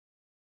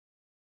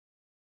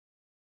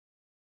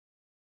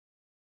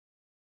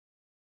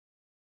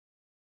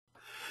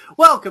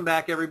Welcome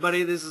back,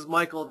 everybody. This is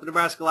Michael at the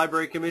Nebraska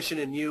Library Commission,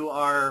 and you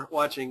are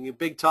watching a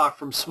big talk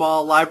from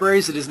small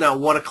libraries. It is now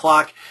 1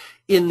 o'clock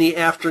in the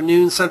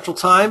afternoon Central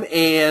Time,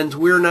 and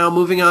we're now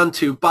moving on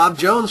to Bob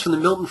Jones from the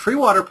Milton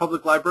Freewater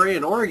Public Library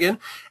in Oregon,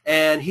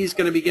 and he's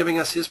going to be giving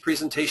us his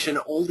presentation,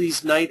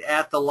 Oldies Night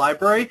at the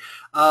Library.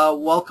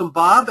 Welcome,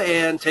 Bob,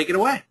 and take it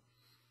away.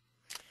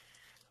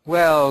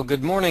 Well,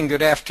 good morning,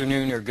 good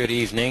afternoon, or good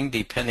evening,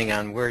 depending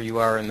on where you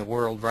are in the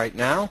world right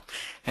now.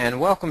 And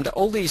welcome to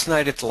Oldies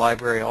Night at the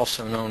Library,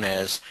 also known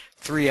as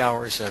 3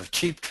 hours of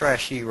cheap,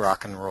 trashy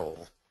rock and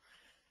roll.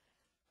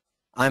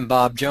 I'm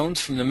Bob Jones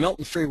from the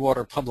Milton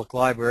Freewater Public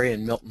Library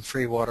in Milton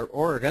Freewater,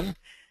 Oregon.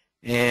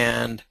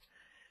 And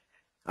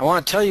I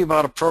want to tell you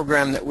about a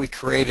program that we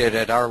created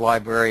at our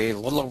library a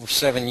little over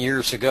 7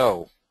 years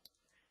ago.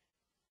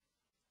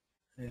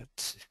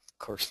 Of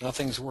course,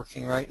 nothing's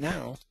working right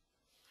now.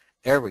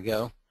 There we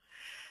go.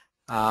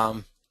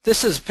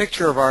 This is a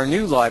picture of our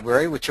new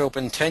library, which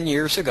opened 10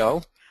 years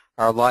ago.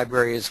 Our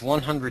library is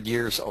 100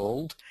 years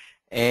old,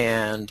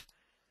 and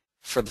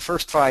for the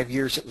first 5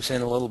 years it was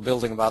in a little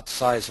building about the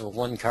size of a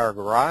one-car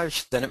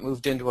garage. Then it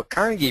moved into a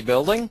Carnegie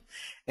building,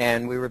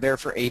 and we were there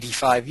for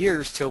 85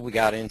 years till we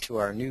got into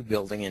our new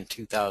building in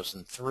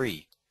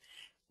 2003,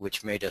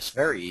 which made us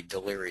very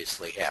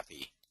deliriously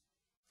happy.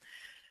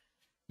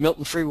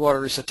 Milton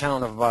Freewater is a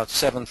town of about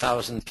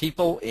 7,000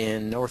 people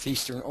in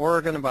northeastern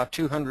Oregon, about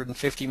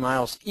 250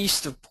 miles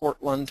east of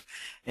Portland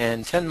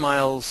and 10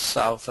 miles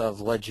south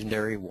of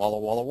legendary Walla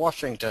Walla,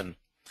 Washington.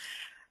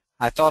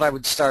 I thought I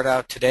would start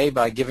out today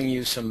by giving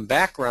you some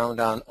background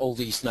on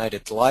Oldies Night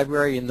at the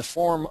Library in the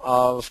form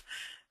of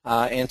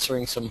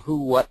answering some who,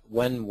 what,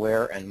 when,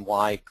 where, and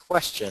why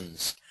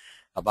questions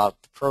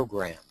about the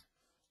program.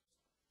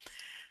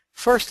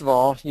 First of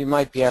all, you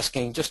might be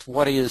asking, just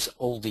what is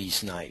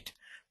Oldies Night?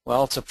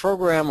 Well, it's a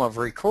program of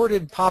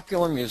recorded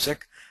popular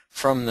music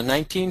from the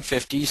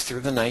 1950s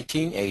through the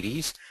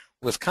 1980s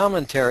with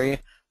commentary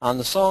on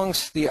the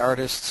songs, the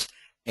artists,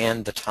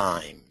 and the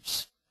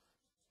times.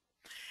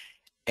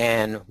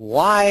 And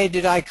why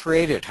did I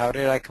create it? How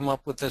did I come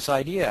up with this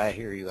idea, I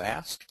hear you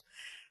ask?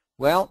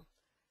 Well,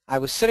 I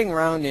was sitting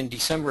around in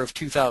December of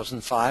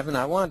 2005 and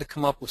I wanted to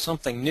come up with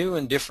something new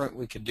and different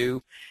we could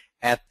do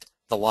at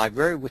the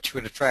library, which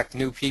would attract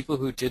new people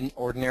who didn't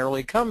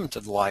ordinarily come to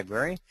the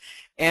library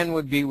and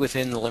would be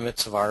within the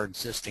limits of our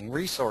existing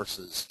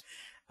resources.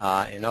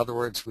 In other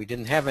words, we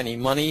didn't have any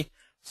money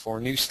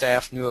for new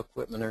staff, new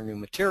equipment, or new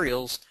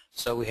materials,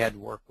 so we had to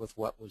work with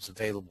what was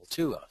available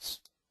to us.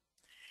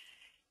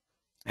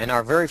 And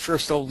our very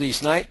first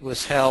Oldies Night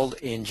was held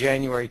in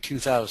January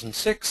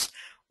 2006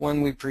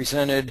 when we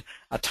presented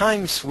a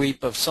time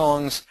sweep of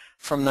songs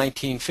from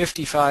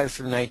 1955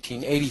 through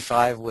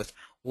 1985 with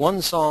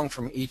one song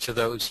from each of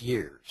those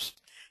years.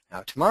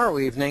 Now, tomorrow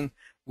evening,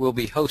 we'll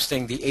be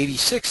hosting the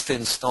 86th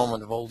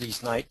installment of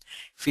Oldies Night,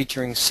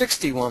 featuring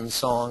 61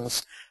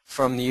 songs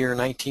from the year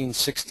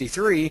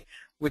 1963,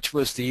 which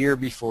was the year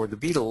before the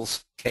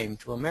Beatles came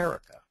to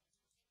America.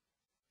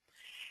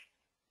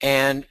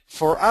 And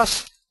for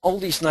us,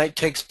 Oldies Night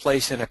takes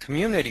place in a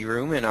community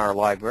room in our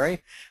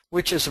library,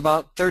 which is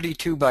about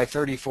 32 by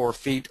 34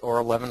 feet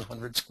or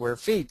 1,100 square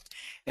feet.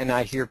 And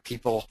I hear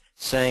people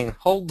saying,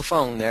 hold the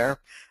phone there.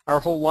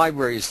 Our whole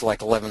library is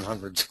like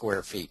 1,100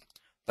 square feet.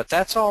 But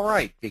that's all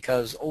right,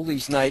 because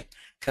Oldies Night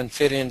can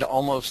fit into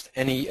almost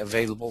any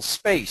available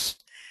space.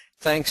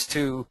 Thanks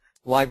to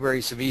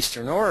libraries of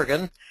Eastern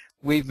Oregon,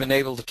 we've been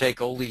able to take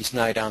Oldies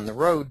Night on the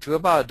road to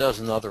about a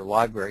dozen other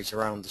libraries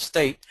around the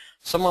state,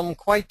 some of them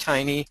quite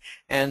tiny,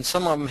 and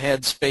some of them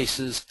had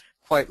spaces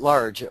quite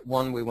large. At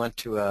one, we went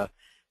to a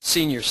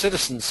senior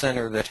citizen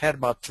center that had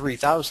about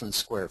 3,000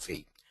 square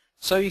feet.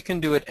 So you can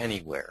do it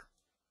anywhere.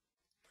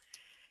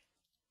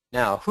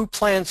 Now, who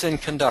plans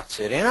and conducts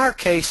it? In our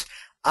case,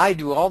 I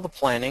do all the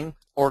planning,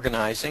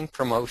 organizing,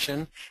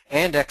 promotion,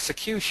 and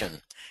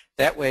execution.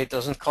 That way it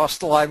doesn't cost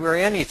the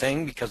library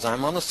anything because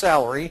I'm on a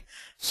salary,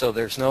 so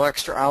there's no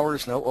extra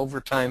hours, no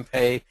overtime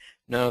pay,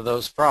 none of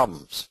those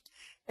problems.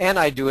 And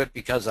I do it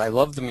because I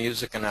love the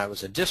music and I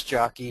was a disc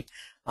jockey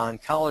on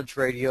college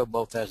radio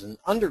both as an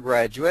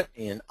undergraduate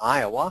in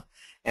Iowa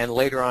and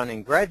later on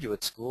in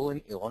graduate school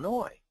in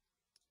Illinois.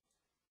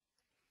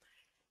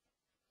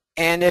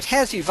 And it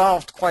has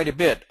evolved quite a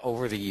bit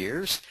over the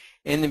years.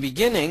 In the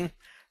beginning,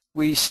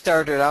 we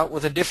started out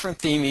with a different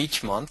theme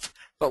each month,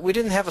 but we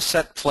didn't have a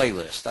set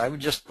playlist. I would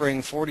just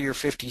bring 40 or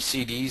 50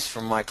 CDs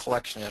from my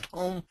collection at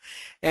home,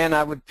 and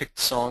I would pick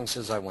the songs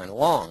as I went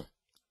along.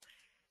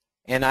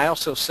 And I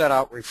also set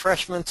out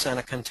refreshments and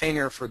a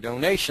container for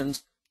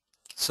donations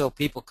so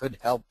people could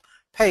help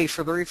pay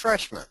for the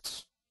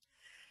refreshments.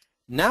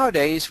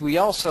 Nowadays, we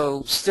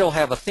also still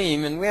have a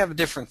theme, and we have a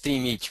different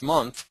theme each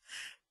month,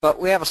 but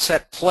we have a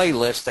set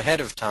playlist ahead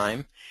of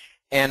time,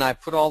 and I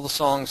put all the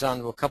songs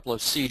onto a couple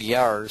of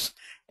CDRs,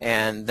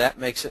 and that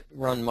makes it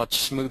run much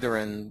smoother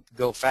and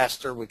go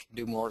faster. We can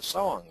do more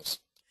songs.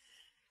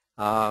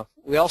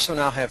 We also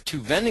now have 2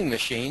 vending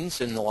machines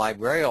in the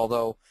library,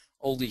 although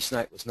Oldies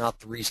Night was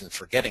not the reason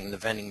for getting the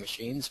vending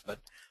machines, but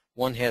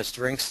one has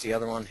drinks, the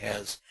other one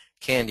has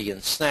candy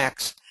and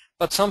snacks.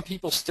 but some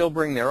people still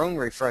bring their own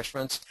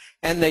refreshments,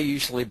 and they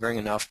usually bring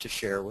enough to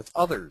share with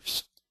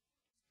others.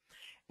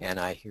 And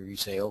I hear you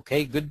say,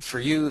 okay, good for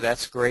you,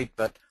 that's great,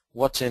 but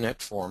what's in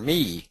it for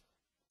me?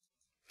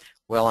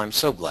 Well, I'm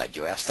so glad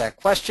you asked that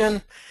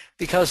question,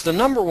 because the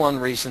number one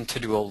reason to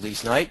do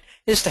Oldies Night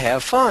is to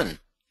have fun.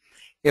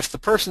 If the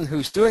person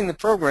who's doing the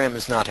program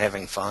is not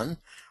having fun,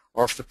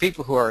 or if the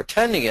people who are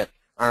attending it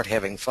aren't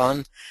having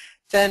fun,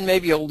 then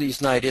maybe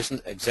Oldies Night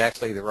isn't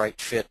exactly the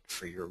right fit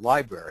for your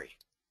library.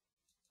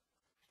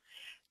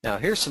 Now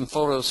here's some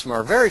photos from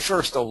our very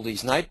first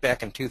Oldies Night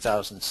back in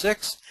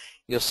 2006.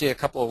 You'll see a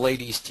couple of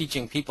ladies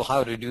teaching people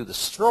how to do the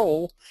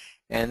stroll,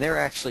 and they're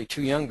actually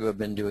too young to have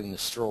been doing the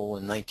stroll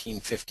in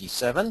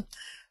 1957.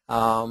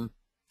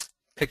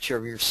 Picture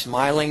of your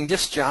smiling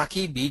disc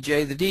jockey,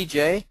 BJ the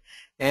DJ,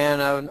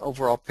 and an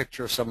overall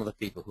picture of some of the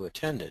people who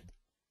attended.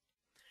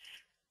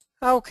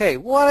 Okay,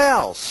 what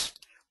else?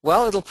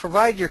 Well, it'll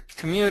provide your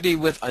community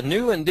with a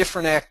new and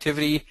different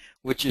activity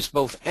which is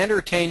both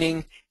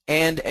entertaining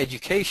and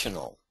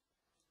educational.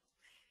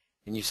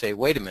 And you say,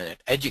 wait a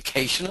minute,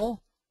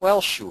 educational? Well,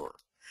 sure.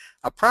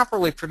 A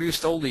properly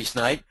produced Oldies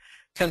Night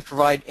can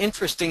provide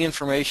interesting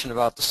information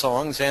about the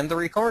songs and the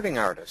recording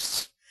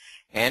artists.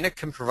 And it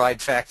can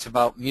provide facts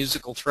about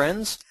musical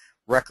trends,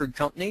 record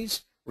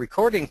companies,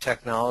 recording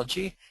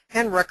technology,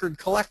 and record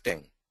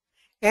collecting.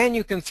 And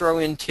you can throw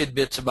in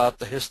tidbits about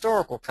the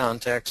historical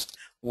context,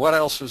 what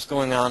else was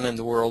going on in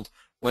the world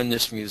when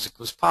this music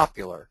was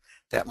popular.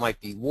 That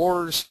might be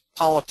wars,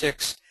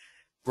 politics,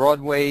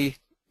 Broadway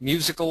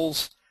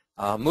musicals,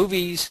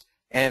 movies,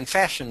 and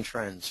fashion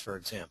trends, for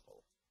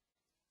example.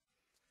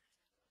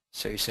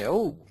 So you say,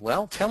 oh,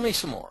 well, tell me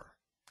some more.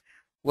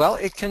 Well,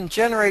 it can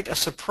generate a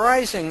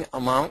surprising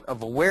amount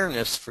of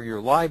awareness for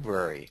your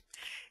library,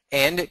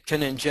 and it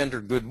can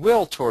engender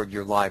goodwill toward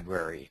your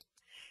library,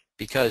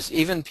 because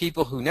even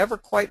people who never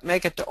quite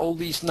make it to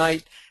Oldies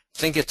Night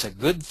think it's a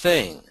good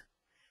thing.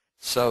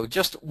 So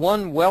just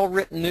one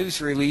well-written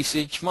news release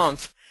each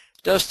month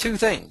does two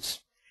things.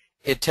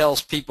 It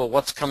tells people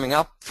what's coming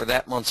up for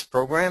that month's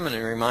program and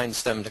it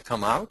reminds them to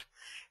come out,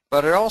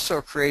 but it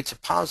also creates a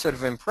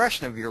positive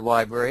impression of your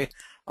library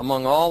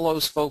among all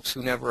those folks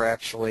who never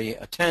actually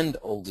attend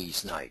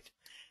Oldies Night.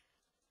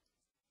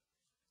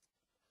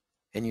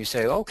 And you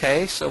say,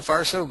 okay, so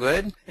far so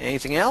good.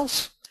 Anything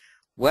else?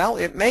 Well,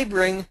 it may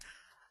bring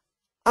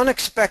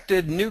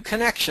unexpected new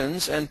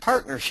connections and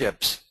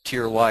partnerships to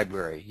your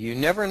library. You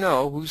never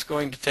know who's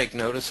going to take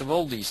notice of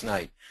Oldies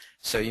Night.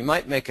 So you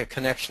might make a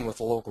connection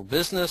with a local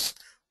business,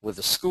 with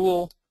a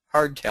school,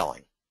 hard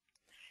telling.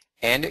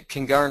 And it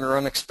can garner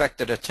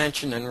unexpected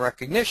attention and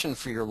recognition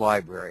for your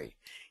library.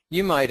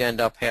 You might end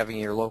up having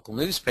your local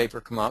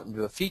newspaper come out and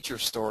do a feature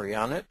story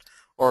on it,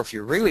 or if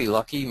you're really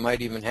lucky, you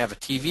might even have a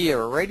TV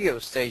or a radio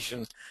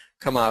station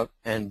come out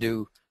and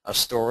do a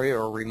story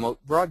or a remote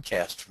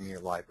broadcast from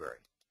your library.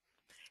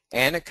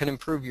 And it can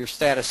improve your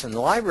status in the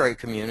library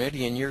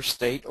community in your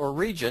state or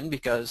region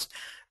because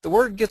the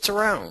word gets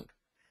around.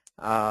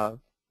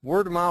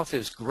 Word of mouth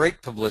is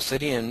great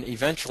publicity, and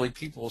eventually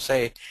people will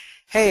say,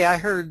 hey, I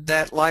heard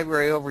that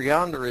library over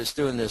yonder is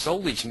doing this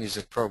oldies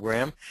music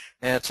program,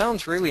 and it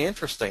sounds really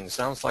interesting.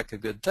 Sounds like a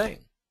good thing.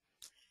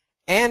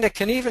 And it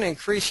can even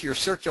increase your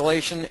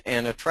circulation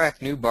and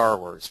attract new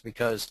borrowers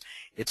because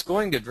it's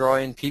going to draw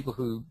in people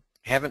who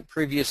haven't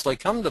previously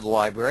come to the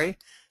library,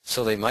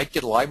 so they might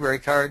get a library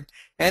card,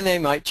 and they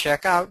might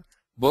check out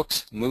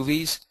books,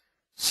 movies,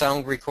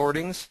 sound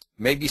recordings,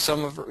 maybe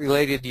some of it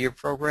related to your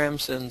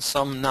programs and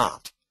some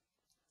not.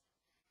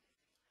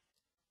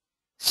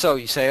 So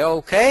you say,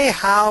 okay,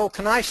 how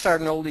can I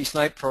start an Oldies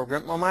Night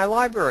program on my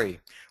library?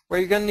 Well,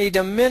 you're going to need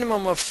a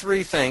minimum of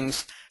 3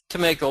 things to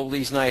make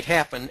Oldies Night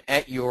happen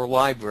at your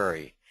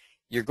library.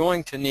 You're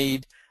going to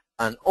need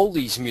an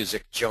oldies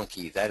music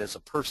junkie. That is a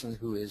person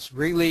who is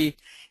really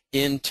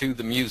into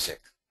the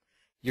music.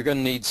 You're going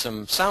to need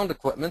some sound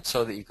equipment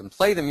so that you can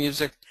play the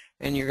music,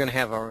 and you're going to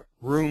have a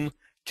room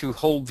to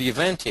hold the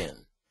event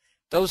in.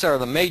 Those are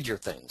the major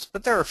things,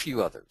 but there are a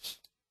few others.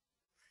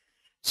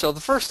 So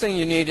the first thing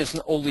you need is an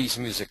oldies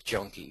music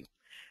junkie.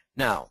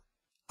 Now,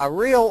 a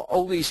real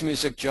oldies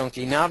music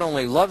junkie not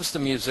only loves the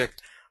music,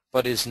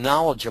 but is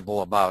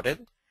knowledgeable about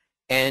it,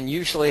 and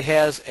usually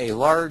has a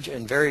large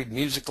and varied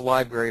musical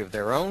library of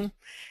their own,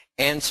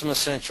 and some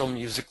essential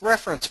music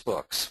reference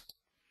books.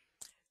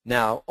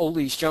 Now,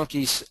 oldies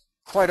junkies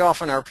quite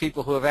often are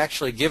people who have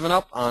actually given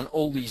up on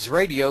oldies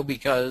radio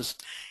because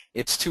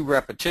it's too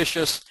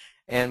repetitious,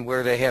 and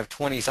where they have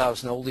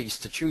 20,000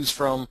 oldies to choose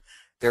from,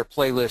 their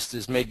playlist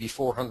is maybe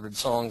 400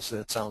 songs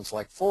that sounds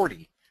like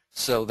 40,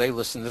 so they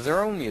listen to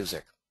their own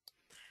music.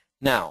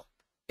 Now,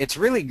 it's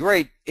really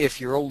great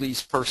if your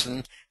oldies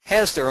person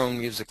has their own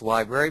music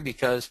library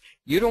because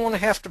you don't want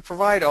to have to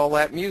provide all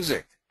that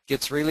music. It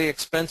gets really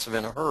expensive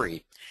in a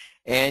hurry,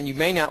 and you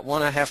may not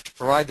want to have to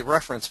provide the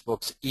reference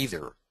books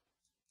either.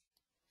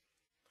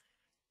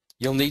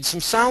 You'll need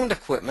some sound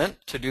equipment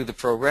to do the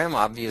program,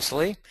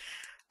 obviously.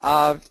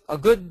 A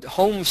good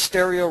home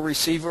stereo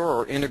receiver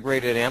or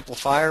integrated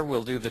amplifier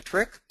will do the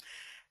trick.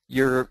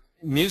 Your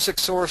music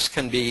source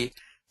can be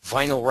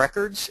vinyl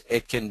records.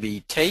 It can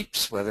be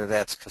tapes, whether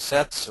that's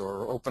cassettes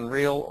or open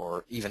reel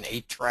or even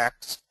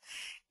 8-tracks.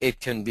 It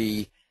can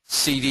be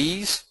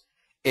CDs.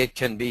 It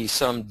can be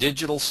some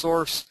digital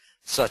source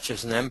such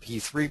as an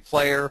MP3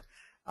 player,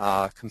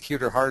 a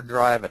computer hard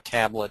drive, a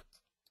tablet.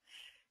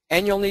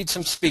 And you'll need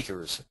some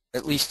speakers,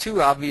 at least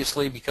 2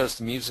 obviously, because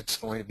the music's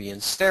going to be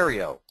in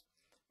stereo.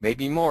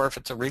 Maybe more if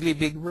it's a really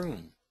big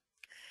room.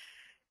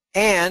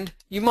 And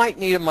you might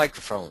need a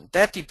microphone.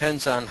 That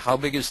depends on how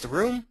big is the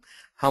room,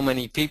 how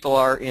many people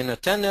are in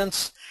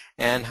attendance,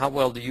 and how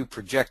well do you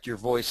project your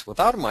voice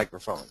without a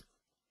microphone.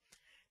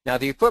 Now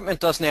the equipment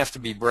doesn't have to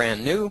be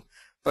brand new,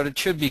 but it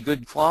should be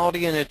good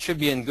quality and it should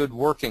be in good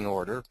working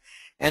order.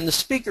 And the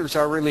speakers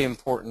are really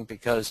important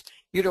because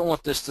you don't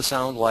want this to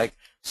sound like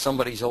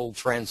somebody's old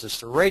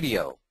transistor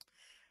radio.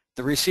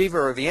 The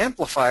receiver or the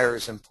amplifier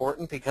is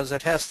important because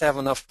it has to have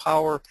enough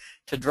power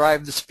to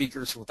drive the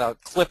speakers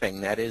without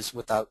clipping, that is,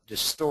 without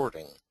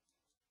distorting.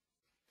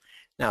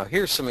 Now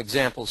here's some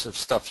examples of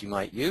stuff you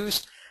might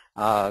use.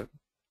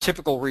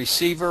 Typical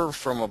receiver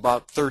from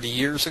about 30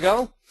 years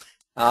ago.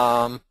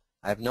 I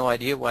have no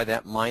idea why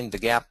that Mind the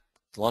Gap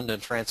London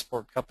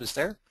Transport Cup is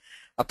there.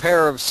 A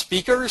pair of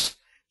speakers,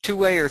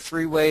 2-way or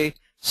 3-way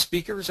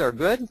speakers are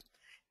good.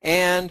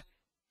 And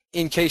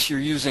in case you're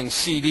using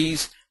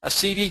CDs, a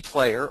CD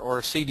player or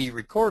a CD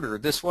recorder.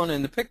 This one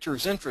in the picture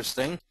is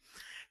interesting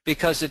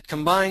because it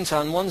combines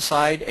on one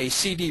side a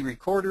CD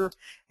recorder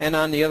and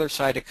on the other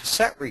side a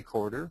cassette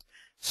recorder.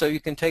 So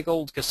you can take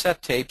old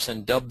cassette tapes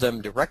and dub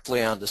them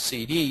directly onto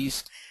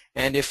CDs,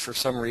 and if for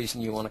some reason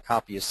you want to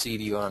copy a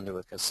CD onto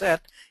a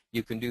cassette,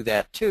 you can do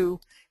that too.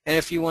 And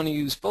if you want to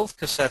use both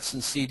cassettes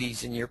and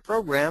CDs in your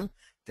program,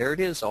 there it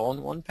is, all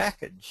in one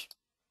package.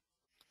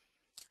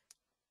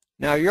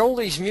 Now your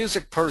Oldies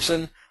music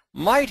person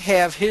might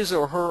have his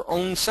or her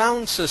own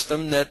sound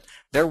system that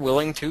they're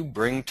willing to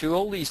bring to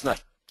Oldies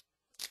Night.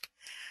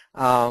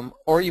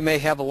 Or you may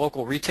have a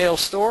local retail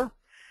store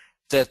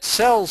that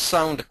sells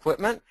sound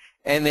equipment,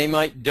 and they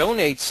might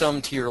donate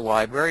some to your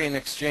library in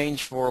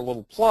exchange for a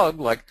little plug,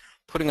 like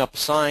putting up a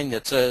sign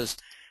that says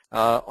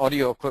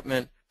audio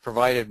equipment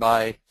provided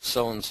by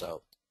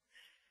so-and-so.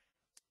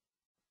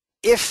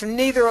 If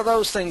neither of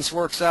those things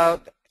works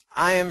out,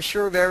 I am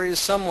sure there is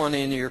someone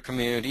in your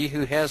community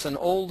who has an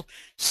old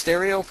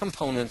stereo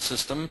component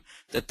system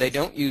that they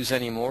don't use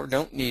anymore,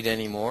 don't need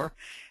anymore,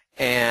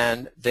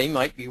 and they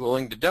might be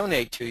willing to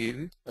donate to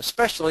you,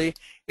 especially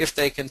if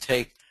they can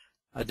take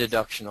a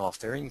deduction off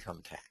their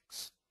income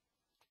tax.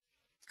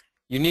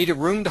 You need a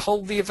room to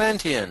hold the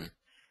event in,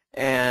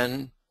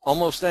 and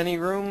almost any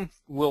room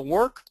will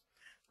work.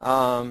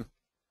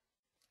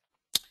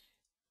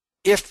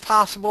 If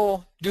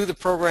possible, do the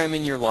program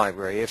in your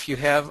library. If you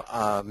have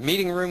a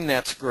meeting room,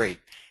 that's great.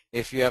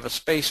 If you have a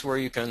space where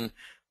you can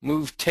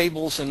move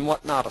tables and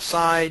whatnot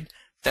aside,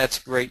 that's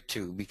great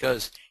too,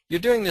 because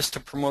you're doing this to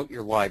promote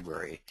your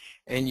library,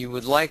 and you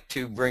would like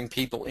to bring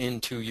people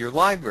into your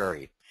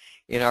library.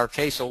 In our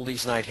case,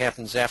 Oldies Night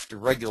happens after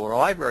regular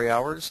library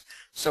hours,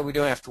 so we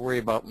don't have to worry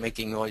about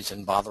making noise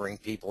and bothering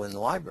people in the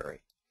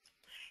library.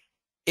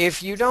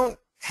 If you don't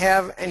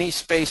have any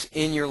space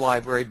in your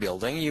library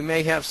building, you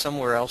may have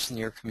somewhere else in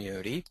your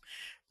community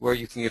where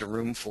you can get a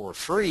room for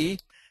free,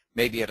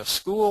 maybe at a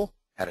school,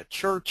 at a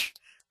church,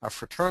 a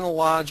fraternal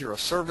lodge, or a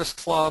service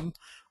club,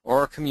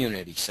 or a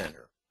community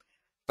center.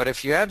 But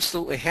if you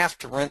absolutely have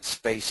to rent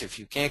space, if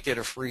you can't get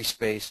a free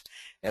space,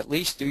 at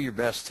least do your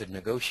best to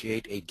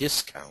negotiate a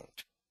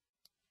discount.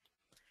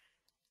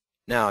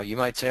 Now, you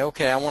might say,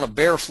 okay, I want a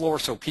bare floor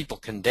so people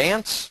can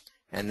dance,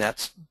 and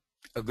that's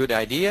a good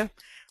idea.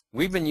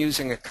 We've been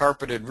using a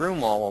carpeted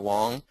room all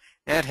along.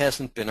 That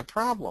hasn't been a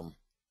problem.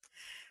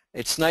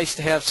 It's nice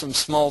to have some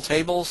small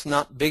tables,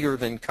 not bigger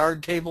than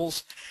card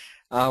tables,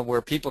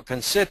 where people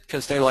can sit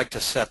because they like to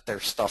set their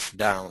stuff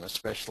down,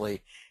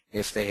 especially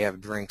if they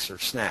have drinks or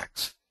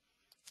snacks.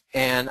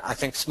 And I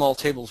think small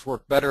tables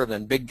work better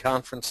than big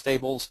conference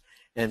tables,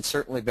 and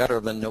certainly better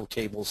than no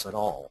tables at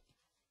all.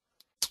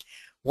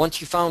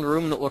 Once you found a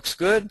room that looks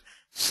good,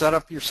 set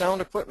up your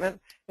sound equipment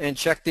and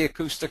check the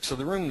acoustics of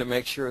the room to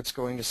make sure it's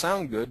going to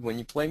sound good when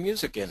you play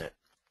music in it.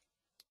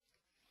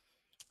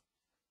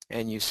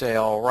 And you say,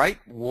 all right,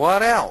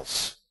 what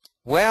else?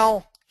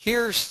 Well,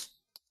 here's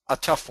a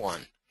tough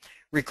one.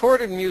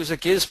 Recorded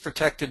music is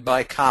protected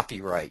by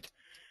copyright,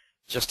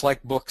 just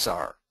like books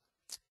are.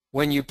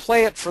 When you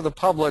play it for the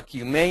public,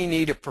 you may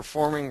need a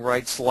performing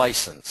rights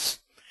license,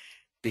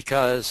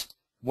 because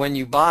when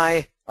you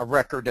buy a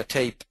record, a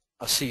tape,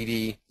 a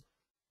CD,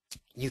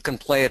 you can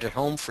play it at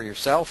home for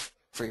yourself,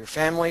 for your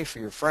family, for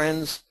your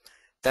friends.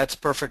 That's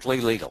perfectly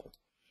legal.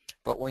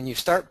 But when you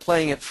start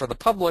playing it for the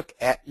public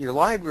at your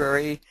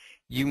library,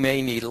 you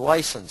may need a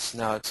license.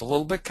 Now, it's a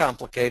little bit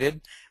complicated.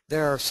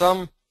 There are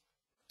some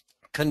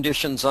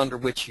conditions under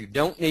which you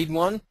don't need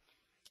one,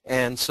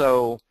 and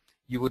so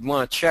you would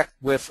want to check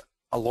with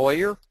a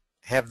lawyer,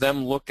 have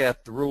them look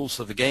at the rules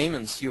of the game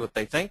and see what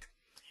they think.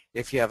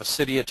 If you have a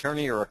city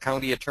attorney or a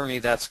county attorney,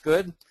 that's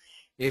good.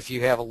 If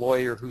you have a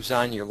lawyer who's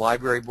on your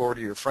library board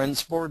or your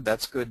friend's board,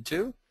 that's good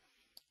too.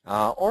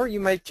 Or you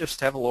might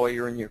just have a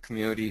lawyer in your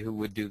community who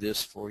would do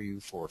this for you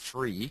for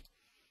free.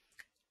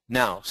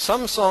 Now,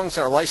 some songs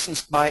are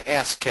licensed by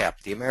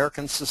ASCAP, the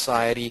American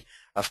Society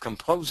of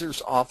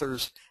Composers,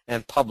 Authors,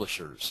 and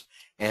Publishers,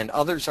 and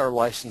others are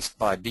licensed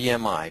by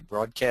BMI,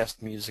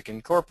 Broadcast Music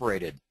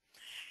Incorporated.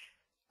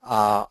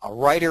 A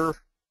writer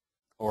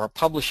or a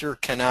publisher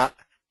cannot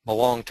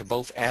belong to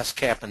both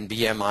ASCAP and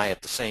BMI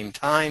at the same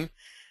time,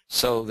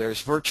 so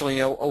there's virtually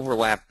no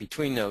overlap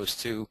between those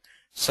two.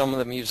 Some of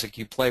the music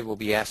you play will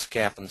be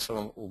ASCAP and some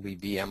of it will be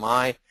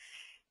BMI.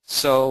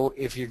 So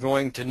if you're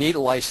going to need a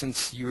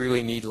license, you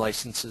really need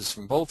licenses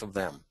from both of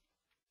them.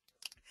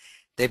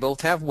 They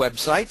both have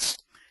websites,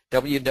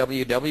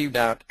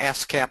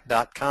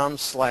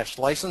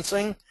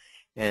 www.ascap.com/licensing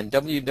and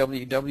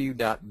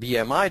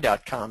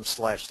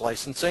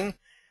www.bmi.com/licensing.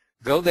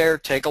 Go there,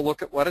 take a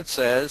look at what it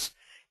says.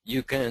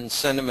 You can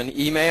send them an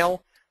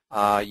email.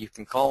 You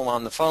can call them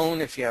on the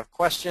phone if you have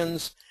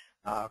questions.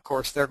 Of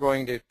course, they're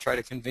going to try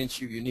to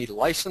convince you you need a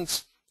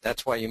license.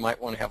 That's why you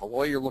might want to have a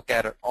lawyer look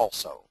at it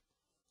also.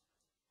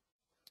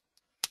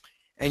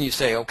 And you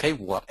say, okay,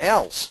 what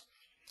else?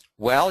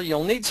 Well,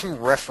 you'll need some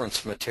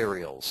reference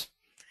materials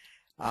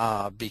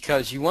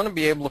because you want to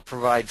be able to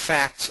provide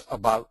facts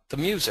about the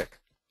music.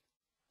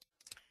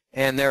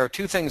 And there are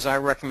two things I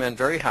recommend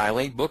very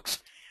highly: books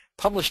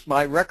published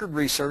by Record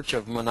Research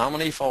of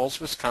Menomonee Falls,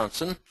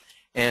 Wisconsin,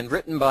 and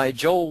written by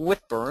Joel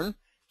Whitburn.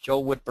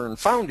 Joel Whitburn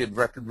founded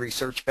Record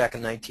Research back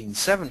in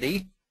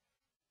 1970,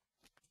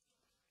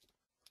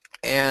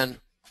 and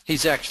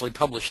he's actually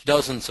published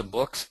dozens of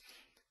books.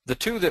 The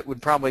two that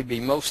would probably be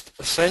most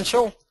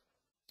essential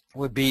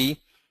would be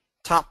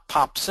Top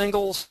Pop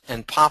Singles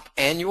and Pop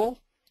Annual.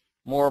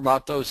 More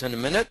about those in a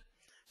minute.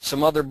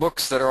 Some other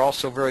books that are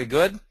also very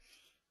good: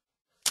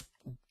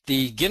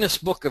 the Guinness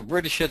Book of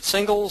British Hit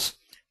Singles.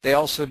 They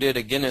also did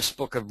a Guinness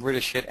Book of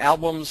British Hit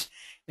Albums,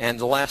 and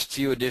the last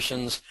few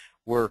editions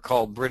were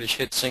called British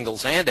Hit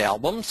Singles and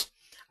Albums.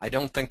 I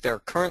don't think they're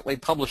currently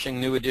publishing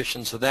new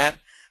editions of that,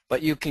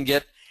 but you can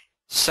get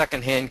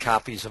secondhand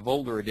copies of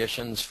older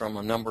editions from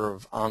a number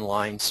of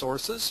online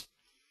sources.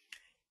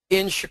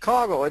 In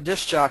Chicago, a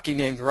disc jockey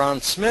named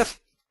Ron Smith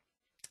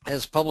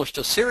has published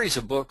a series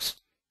of books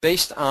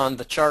based on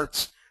the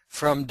charts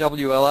from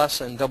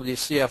WLS and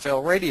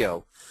WCFL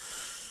radio.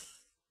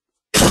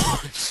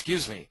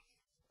 Excuse me.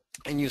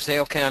 And you say,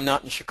 okay, I'm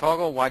not in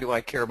Chicago. Why do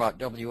I care about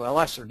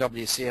WLS or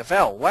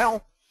WCFL?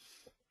 Well,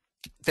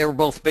 they were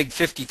both big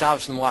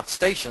 50,000 watt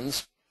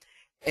stations.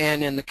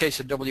 And in the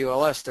case of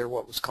WLS, they're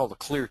what was called a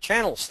clear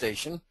channel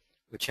station,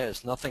 which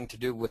has nothing to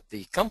do with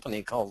the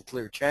company called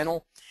Clear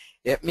Channel.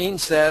 It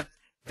means that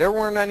there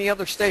weren't any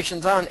other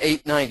stations on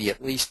 890,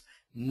 at least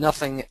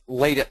nothing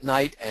late at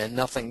night and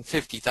nothing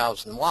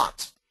 50,000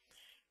 watts.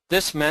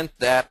 This meant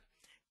that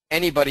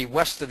anybody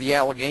west of the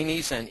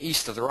Alleghenies and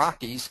east of the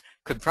Rockies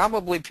could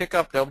probably pick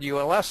up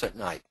WLS at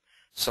night.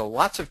 So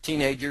lots of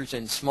teenagers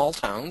in small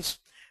towns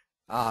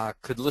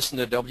could listen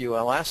to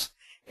WLS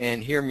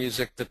and hear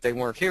music that they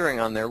weren't hearing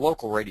on their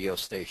local radio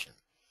station.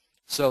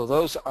 So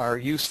those are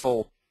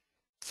useful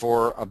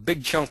for a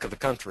big chunk of the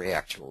country,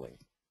 actually.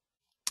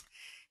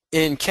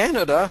 In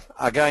Canada,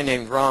 a guy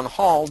named Ron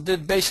Hall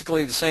did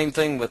basically the same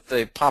thing with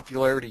the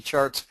popularity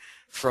charts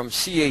from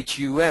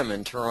CHUM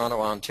in Toronto,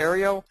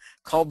 Ontario,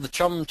 called the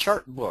Chum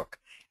Chart Book.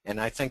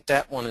 And I think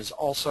that one is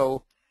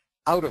also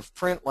out of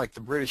print like the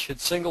British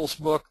Hit Singles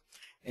book,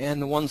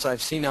 and the ones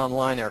I've seen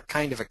online are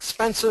kind of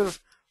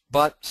expensive,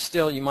 but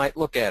still you might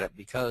look at it,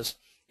 because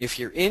if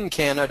you're in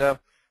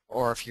Canada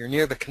or if you're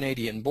near the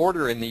Canadian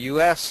border in the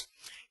US,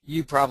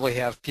 you probably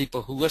have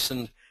people who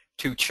listen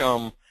to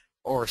Chum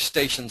or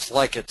stations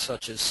like it,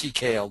 such as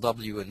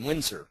CKLW in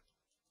Windsor.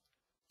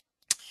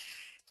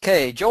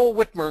 Okay, Joel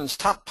Whitburn's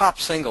Top Pop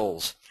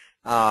Singles.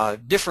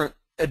 Different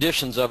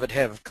editions of it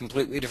have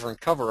completely different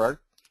cover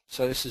art,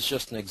 so this is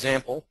just an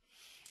example.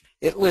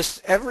 It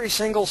lists every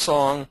single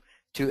song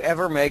to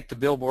ever make the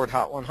Billboard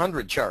Hot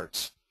 100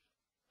 charts.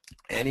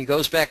 And he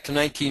goes back to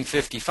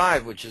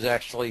 1955, which is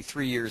actually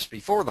 3 years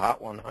before the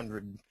Hot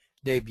 100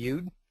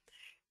 debuted,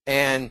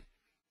 and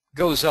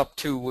goes up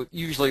to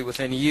usually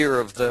within a year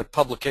of the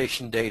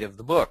publication date of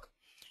the book.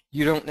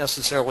 You don't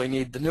necessarily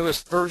need the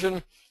newest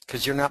version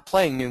because you're not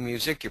playing new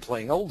music, you're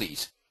playing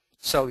oldies.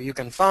 So you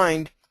can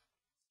find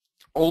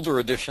older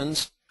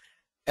editions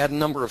at a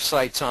number of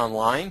sites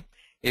online.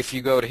 If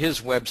you go to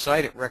his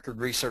website at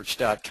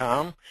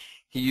recordresearch.com,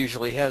 he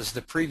usually has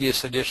the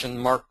previous edition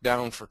marked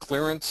down for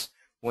clearance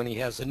when he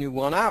has a new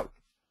one out.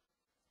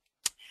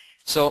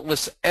 So it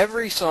lists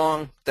every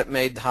song that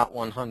made the Hot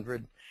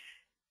 100.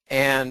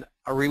 And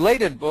a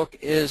related book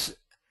is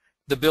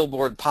the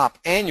Billboard Pop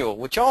Annual,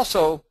 which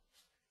also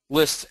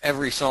lists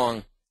every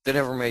song that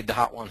ever made the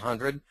Hot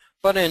 100,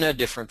 but in a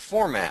different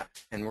format.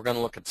 And we're going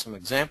to look at some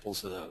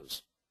examples of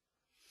those.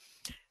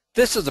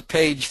 This is a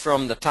page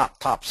from the Top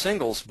Pop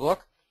Singles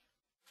book,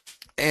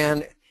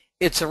 and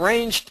it's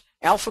arranged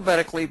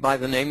alphabetically by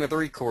the name of the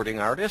recording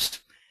artist.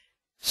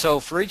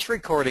 So for each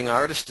recording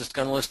artist, it's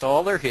going to list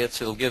all their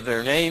hits. It'll give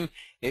their name.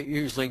 It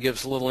usually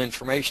gives a little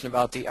information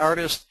about the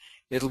artist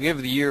It'll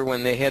give the year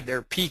when they had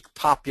their peak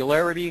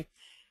popularity.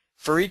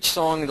 For each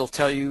song, it'll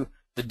tell you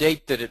the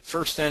date that it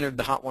first entered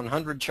the Hot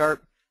 100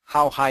 chart,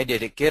 how high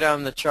did it get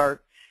on the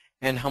chart,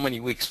 and how many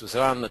weeks was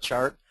it on the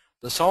chart.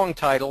 The song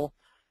title.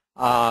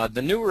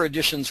 The newer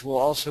editions will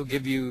also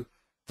give you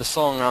the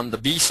song on the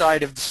B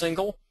side of the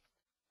single.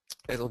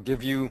 It'll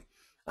give you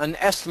an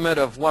estimate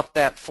of what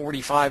that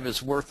 45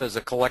 is worth as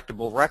a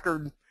collectible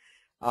record.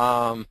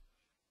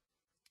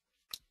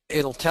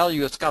 It'll tell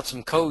you, it's got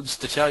some codes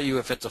to tell you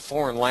if it's a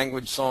foreign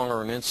language song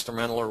or an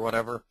instrumental or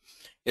whatever.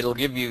 It'll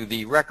give you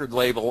the record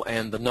label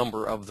and the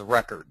number of the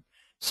record.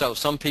 So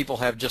some people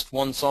have just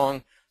one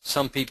song,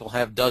 some people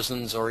have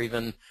dozens or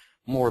even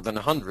more than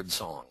 100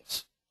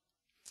 songs.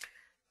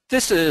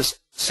 This is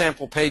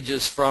sample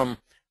pages from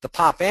the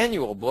Pop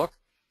Annual book.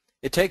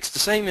 It takes the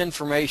same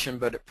information,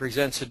 but it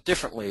presents it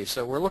differently.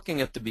 So we're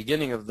looking at the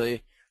beginning of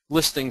the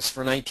listings for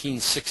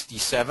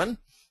 1967,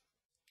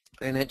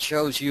 and it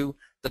shows you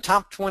the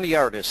top 20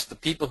 artists, the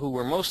people who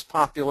were most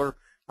popular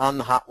on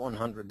the Hot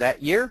 100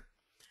 that year,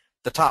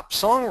 the top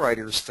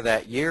songwriters for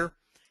that year,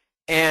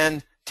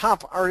 and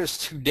top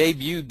artists who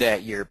debuted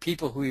that year,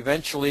 people who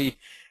eventually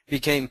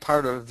became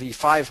part of the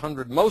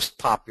 500 most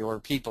popular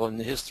people in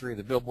the history of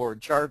the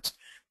Billboard charts,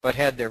 but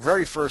had their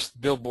very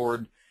first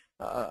Billboard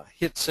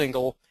hit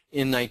single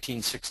in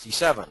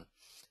 1967.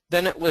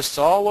 Then it lists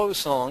all those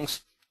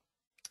songs,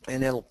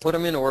 and it'll put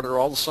them in order,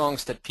 all the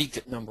songs that peaked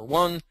at number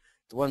 1,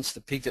 the ones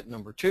that peaked at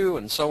number 2,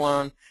 and so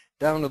on,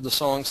 down to the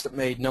songs that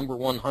made number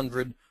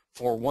 100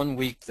 for 1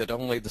 week that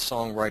only the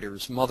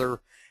songwriter's mother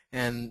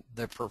and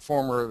the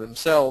performer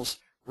themselves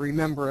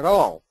remember at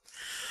all.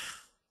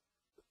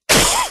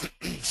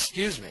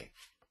 Excuse me.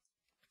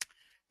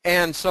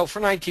 And so for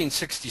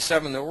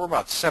 1967, there were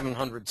about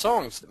 700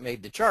 songs that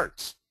made the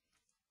charts.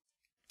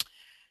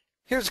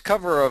 Here's a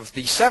cover of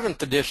the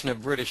 7th edition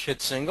of British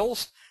Hit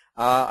Singles.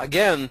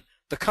 Again,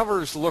 the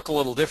covers look a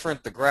little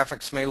different, the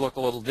graphics may look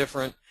a little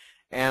different,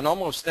 and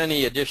almost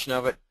any edition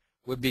of it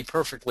would be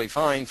perfectly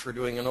fine for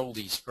doing an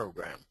oldies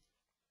program.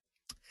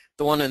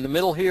 The one in the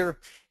middle here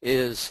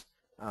is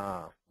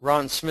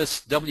Ron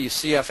Smith's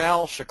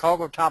WCFL,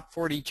 Chicago Top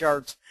 40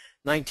 Charts,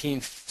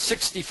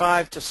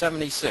 1965 to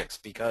 76,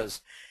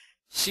 because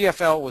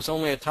CFL was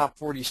only a top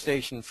 40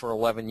 station for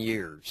 11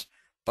 years,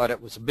 but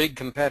it was a big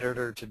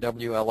competitor to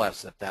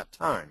WLS at that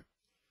time.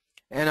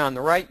 And on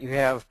the right you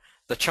have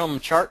the Chum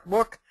Chart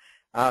Book.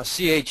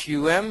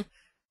 CHUM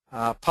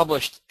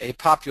published a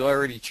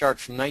popularity chart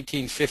from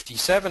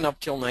 1957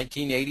 up till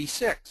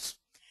 1986.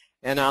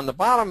 And on the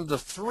bottom, the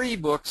 3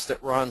 books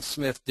that Ron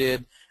Smith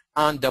did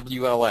on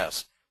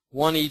WLS,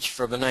 one each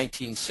for the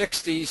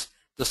 1960s,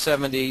 the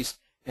 70s,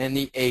 and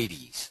the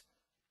 80s.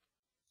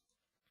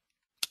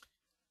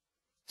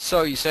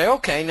 So you say,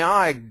 okay, now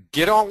I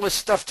get all this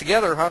stuff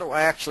together, how do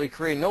I actually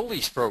create an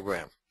oldies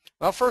program?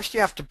 Well, first you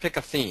have to pick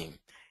a theme,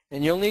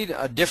 and you'll need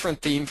a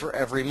different theme for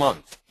every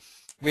month.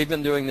 We've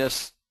been doing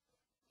this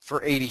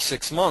for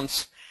 86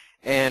 months,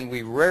 and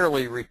we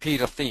rarely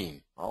repeat a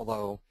theme,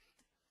 although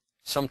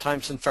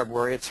sometimes in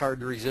February it's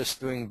hard to resist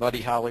doing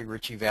Buddy Holly,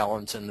 Ritchie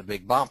Valens, and the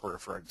Big Bopper,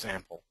 for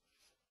example.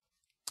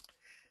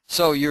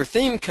 So your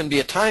theme can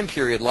be a time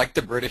period like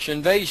the British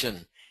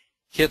invasion,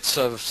 hits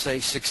of, say,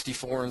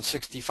 64 and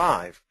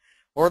 65,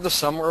 or the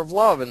Summer of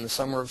Love in the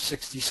summer of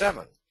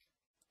 67.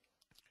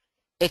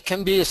 It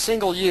can be a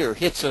single year,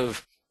 hits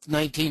of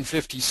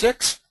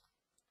 1956,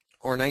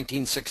 or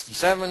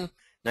 1967,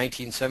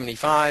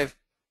 1975,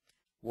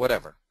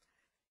 whatever.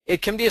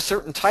 It can be a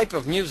certain type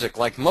of music,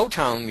 like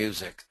Motown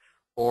music,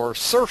 or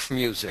surf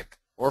music,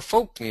 or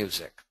folk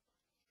music.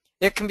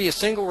 It can be a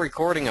single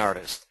recording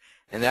artist,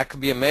 and that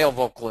could be a male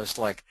vocalist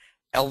like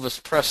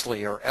Elvis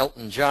Presley or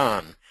Elton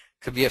John.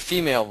 Could be a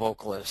female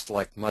vocalist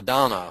like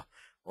Madonna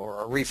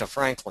or Aretha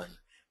Franklin.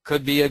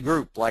 Could be a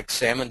group like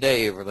Sam and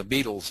Dave or the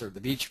Beatles or the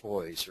Beach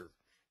Boys or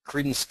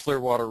Creedence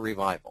Clearwater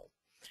Revival.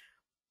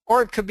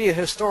 Or it could be a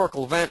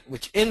historical event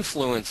which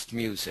influenced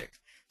music,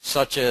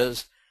 such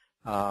as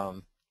a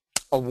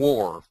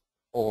war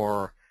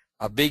or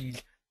a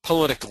big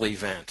political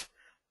event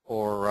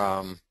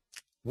or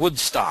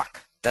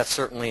Woodstock. That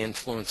certainly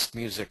influenced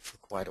music for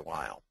quite a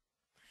while.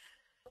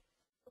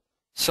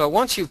 So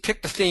once you've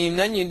picked a theme,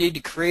 then you need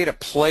to create a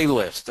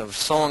playlist of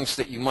songs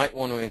that you might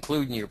want to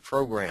include in your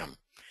program.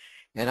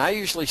 And I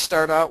usually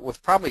start out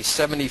with probably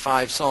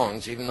 75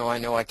 songs, even though I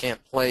know I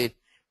can't play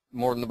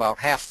more than about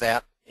half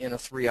that in a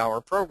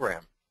 3-hour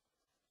program.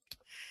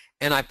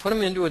 And I put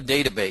them into a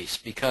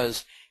database,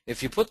 because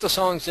if you put the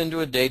songs into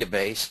a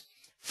database,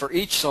 for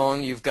each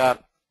song you've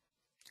got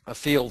a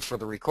field for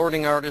the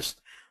recording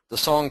artist, the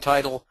song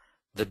title,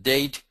 the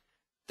date,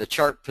 the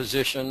chart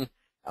position,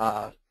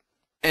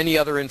 any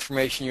other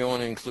information you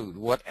want to include,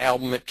 what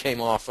album it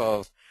came off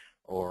of,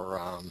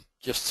 or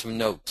just some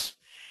notes.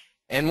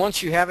 And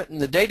once you have it in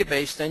the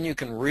database, then you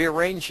can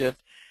rearrange it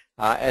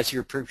as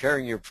you're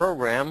preparing your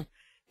program,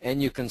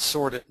 and you can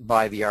sort it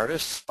by the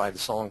artists, by the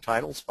song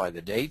titles, by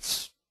the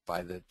dates,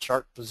 by the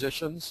chart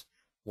positions,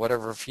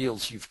 whatever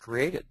fields you've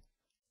created.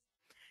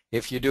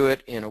 If you do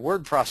it in a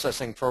word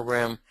processing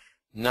program,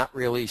 not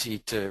real easy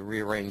to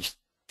rearrange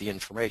the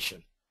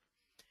information.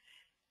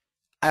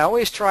 I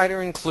always try to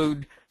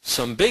include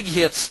some big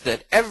hits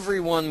that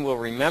everyone will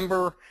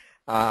remember,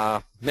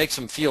 makes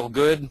them feel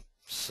good,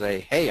 say,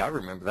 hey, I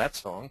remember that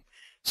song.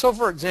 So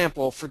for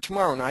example, for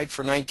tomorrow night,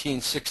 for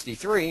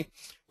 1963,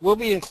 we'll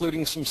be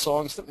including some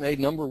songs that made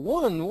number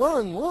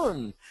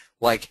 111,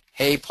 like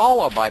Hey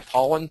Paula by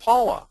Paul and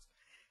Paula,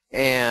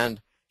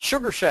 and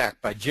Sugar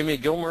Shack by Jimmy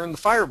Gilmer and the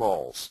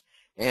Fireballs,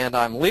 and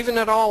I'm Leaving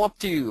It All Up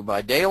to You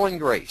by Dale and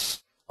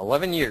Grace,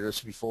 11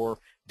 years before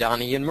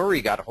Donnie and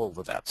Marie got a hold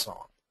of that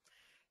song.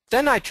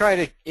 Then I try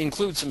to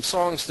include some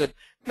songs that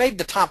made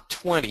the top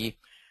 20,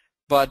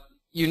 but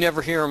you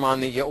never hear them on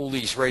the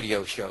Oldies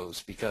radio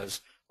shows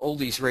because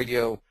Oldies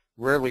radio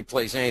rarely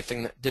plays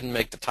anything that didn't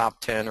make the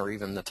top 10 or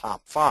even the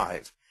top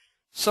 5.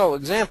 So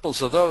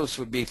examples of those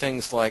would be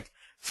things like,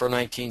 for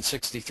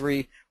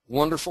 1963,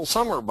 Wonderful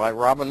Summer by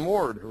Robin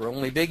Ward, her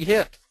only big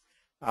hit.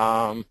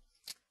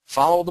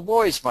 Follow the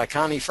Boys by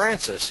Connie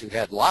Francis, who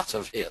had lots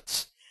of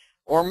hits.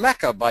 Or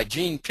Mecca by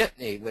Gene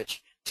Pitney,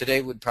 which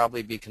today would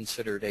probably be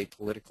considered a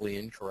politically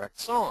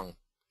incorrect song.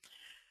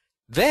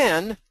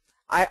 Then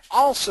I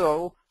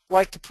also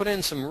like to put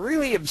in some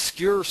really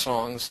obscure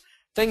songs,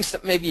 things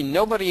that maybe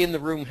nobody in the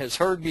room has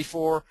heard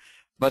before,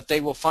 but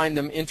they will find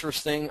them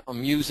interesting,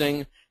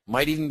 amusing,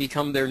 might even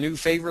become their new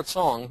favorite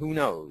song, who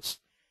knows.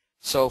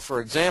 So for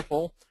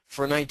example,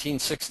 for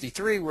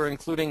 1963, we're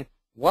including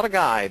What a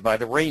Guy by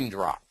the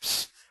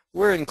Raindrops.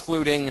 We're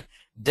including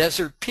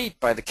Desert Pete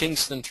by the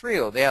Kingston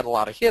Trio. They had a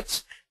lot of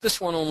hits. This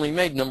one only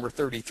made number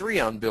 33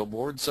 on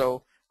Billboard,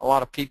 so a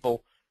lot of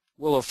people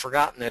will have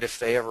forgotten it if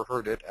they ever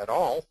heard it at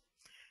all.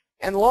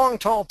 And Long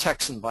Tall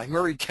Texan by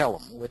Murray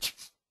Kellum, which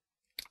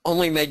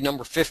only made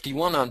number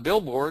 51 on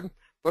Billboard,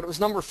 but it was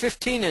number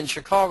 15 in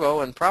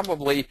Chicago and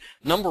probably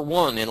number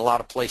 1 in a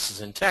lot of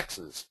places in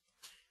Texas.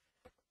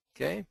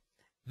 Okay.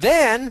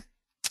 Then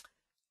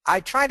I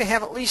try to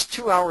have at least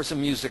 2 hours of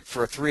music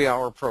for a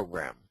 3-hour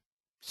program.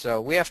 So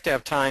we have to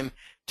have time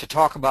to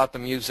talk about the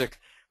music,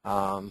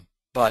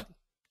 but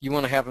you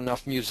want to have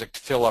enough music to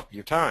fill up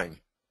your time.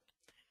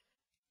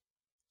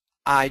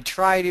 I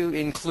try to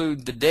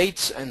include the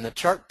dates and the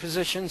chart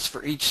positions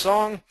for each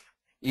song.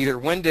 Either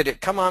when did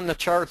it come on the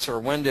charts or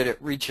when did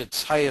it reach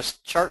its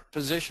highest chart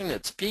position,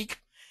 its peak,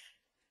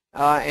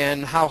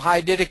 and how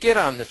high did it get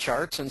on the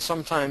charts. And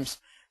sometimes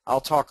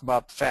I'll talk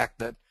about the fact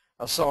that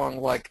a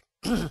song like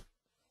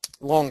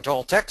Long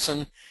Tall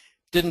Texan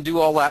didn't do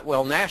all that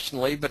well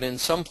nationally, but in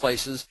some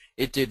places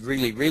it did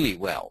really, really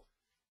well.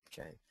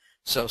 Okay.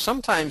 So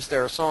sometimes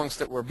there are songs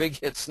that were big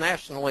hits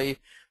nationally,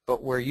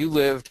 but where you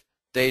lived,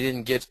 they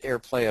didn't get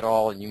airplay at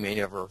all, and you may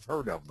never have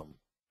heard of them.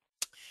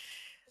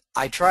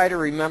 I try to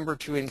remember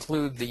to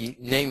include the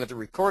name of the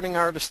recording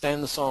artist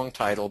and the song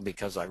title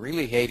because I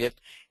really hate it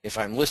if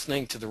I'm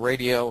listening to the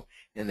radio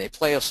and they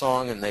play a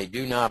song and they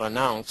do not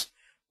announce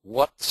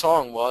what the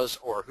song was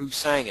or who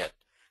sang it.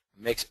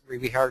 It makes it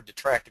really hard to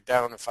track it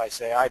down if I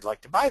say I'd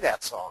like to buy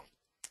that song.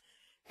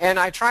 And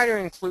I try to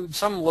include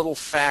some little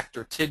fact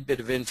or tidbit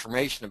of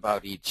information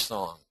about each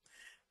song.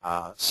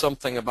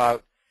 Something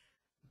about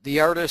the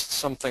artist,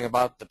 something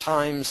about the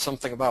times,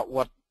 something about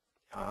what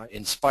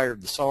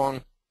inspired the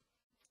song.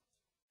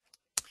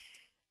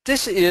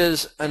 This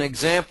is an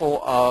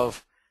example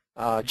of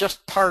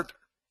just part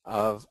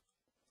of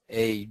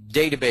a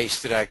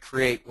database that I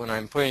create when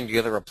I'm putting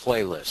together a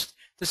playlist.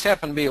 This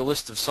happened to be a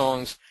list of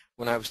songs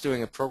when I was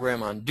doing a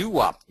program on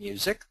doo-wop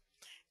music.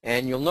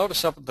 And you'll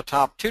notice up at the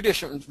top 2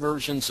 different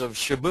versions of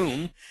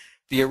Shaboom,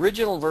 the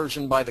original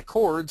version by the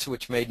Chords,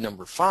 which made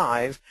number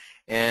 5,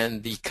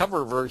 and the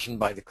cover version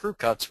by the Crew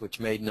Cuts, which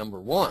made number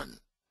 1.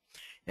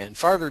 And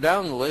farther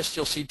down the list,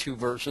 you'll see 2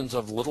 versions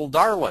of Little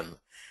Darlin',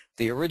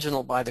 the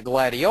original by the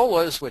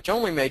Gladiolas, which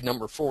only made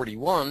number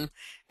 41,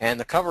 and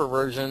the cover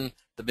version,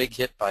 the big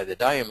hit by the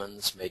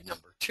Diamonds, made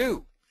number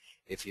 2.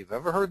 If you've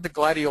ever heard the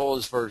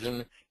Gladiolas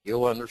version,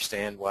 you'll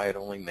understand why it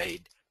only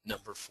made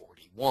number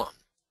 41.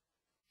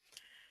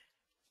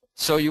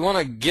 So you want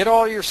to get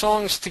all your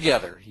songs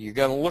together. You're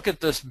going to look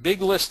at this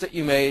big list that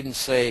you made and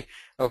say,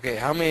 okay,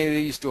 how many of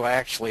these do I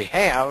actually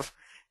have,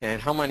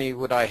 and how many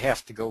would I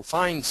have to go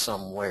find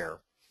somewhere?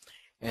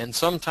 And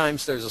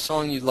sometimes there's a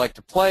song you'd like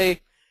to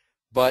play,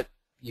 but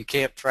you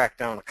can't track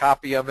down a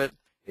copy of it.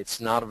 It's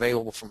not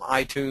available from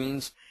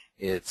iTunes.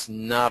 It's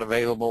not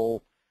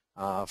available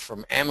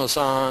from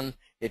Amazon.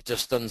 It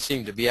just doesn't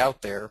seem to be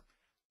out there.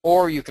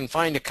 Or you can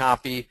find a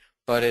copy,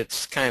 but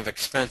it's kind of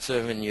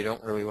expensive and you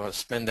don't really want to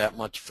spend that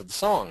much for the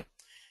song.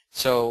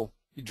 So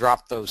you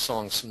drop those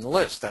songs from the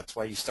list. That's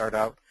why you start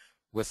out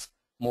with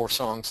more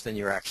songs than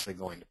you're actually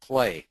going to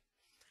play.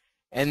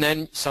 And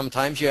then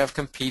sometimes you have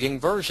competing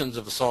versions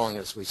of a song,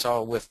 as we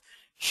saw with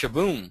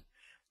Shaboom.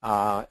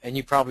 And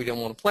you probably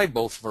don't want to play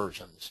both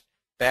versions.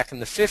 Back in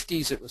the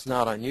 50s, it was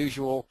not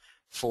unusual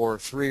for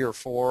 3 or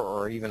 4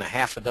 or even a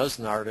half a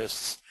dozen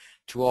artists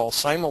to all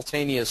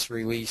simultaneous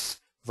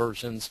release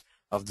versions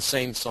of the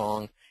same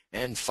song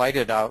and fight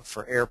it out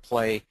for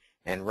airplay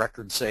and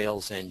record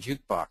sales and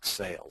jukebox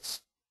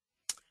sales.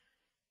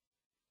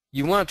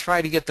 You want to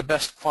try to get the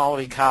best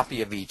quality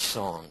copy of each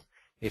song.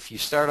 If you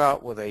start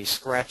out with a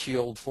scratchy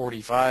old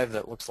 45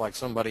 that looks like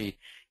somebody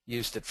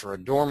used it for a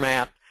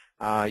doormat,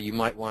 you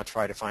might want to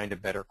try to find a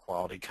better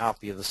quality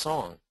copy of the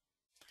song.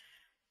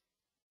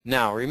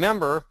 Now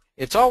remember,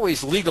 it's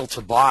always legal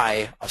to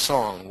buy a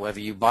song, whether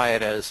you buy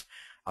it as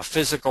a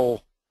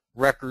physical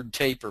record,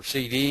 tape, or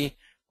CD,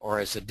 or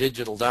as a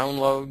digital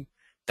download.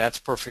 That's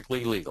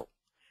perfectly legal.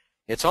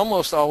 It's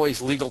almost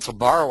always legal to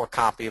borrow a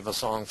copy of a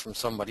song from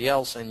somebody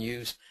else and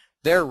use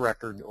their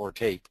record or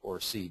tape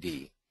or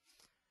CD.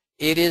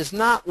 It is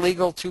not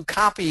legal to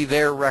copy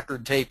their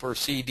record, tape, or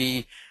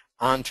CD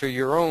onto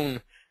your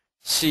own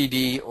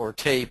CD or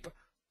tape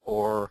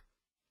or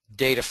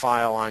data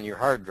file on your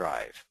hard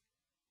drive.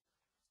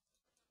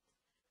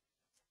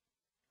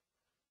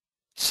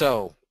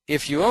 So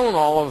if you own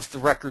all of the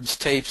records,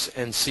 tapes,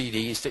 and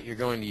CDs that you're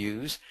going to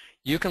use,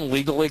 you can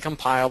legally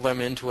compile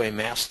them into a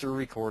master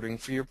recording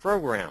for your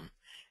program.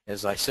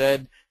 As I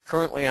said,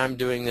 currently I'm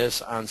doing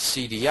this on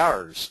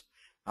CDRs.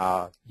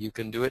 You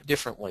can do it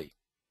differently.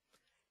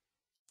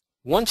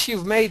 Once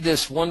you've made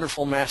this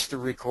wonderful master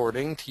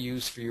recording to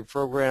use for your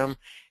program,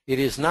 it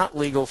is not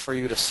legal for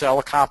you to sell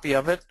a copy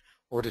of it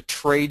or to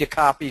trade a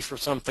copy for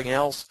something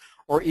else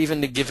or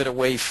even to give it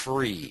away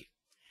free.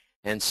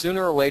 And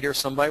sooner or later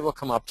somebody will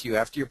come up to you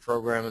after your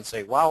program and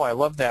say, wow, I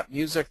love that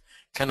music,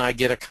 can I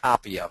get a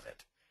copy of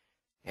it?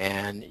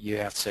 And you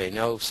have to say,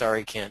 no,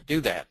 sorry, can't do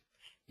that.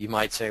 You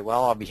might say,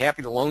 well, I'll be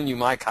happy to loan you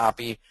my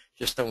copy,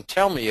 just don't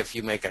tell me if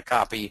you make a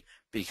copy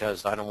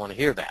because I don't want to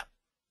hear that.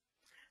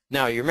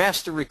 Now your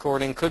master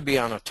recording could be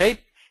on a tape,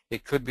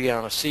 it could be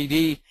on a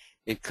CD,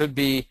 it could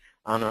be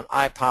on an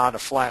iPod, a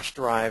flash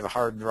drive, a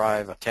hard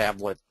drive, a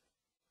tablet,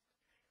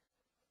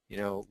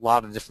 a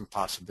lot of different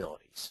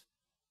possibilities.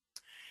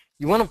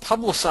 You want to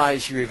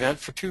publicize your event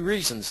for two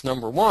reasons.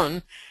 Number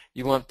one,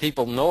 you want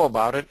people to know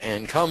about it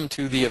and come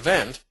to the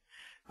event.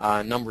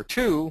 Number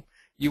two,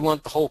 you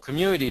want the whole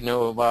community to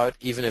know about it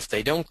even if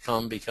they don't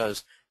come,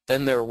 because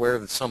then they're aware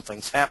that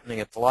something's happening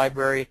at the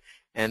library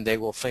and they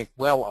will think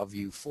well of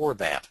you for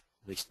that.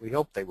 At least we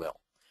hope they will.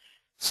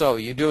 So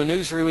you do a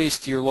news release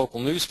to your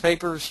local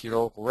newspapers, your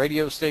local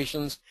radio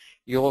stations,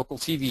 your local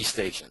TV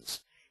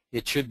stations.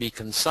 It should be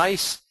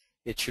concise,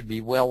 it should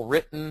be well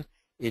written,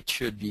 it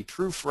should be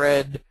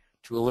proofread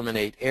to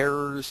eliminate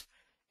errors,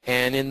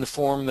 and in the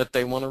form that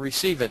they want to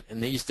receive it.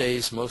 And these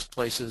days most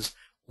places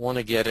want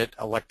to get it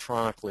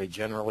electronically,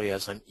 generally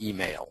as an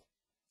email.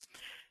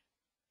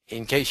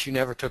 In case you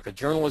never took a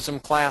journalism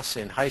class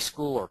in high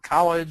school or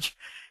college,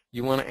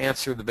 you want to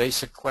answer the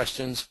basic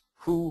questions: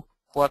 who,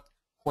 what,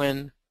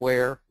 when,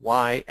 where,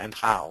 why, and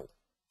how.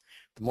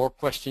 The more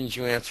questions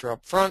you answer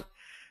up front,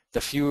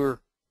 the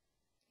fewer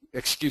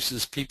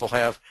excuses people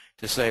have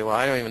to say, well,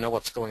 I don't even know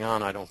what's going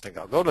on, I don't think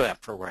I'll go to that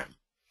program.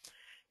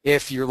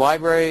 If your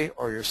library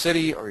or your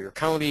city or your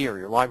county or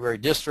your library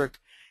district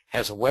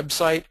has a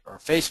website or a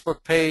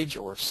Facebook page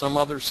or some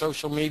other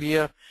social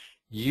media,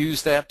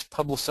 use that to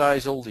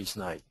publicize Oldies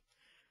Night.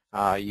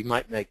 You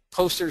might make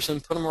posters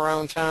and put them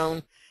around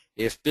town.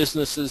 If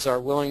businesses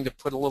are willing to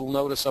put a little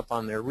notice up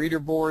on their reader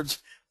boards,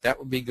 that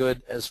would be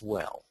good as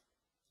well.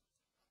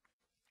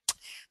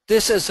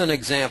 This is an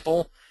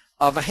example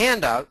of a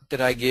handout that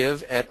I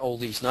give at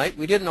Oldies Night.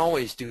 We didn't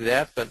always do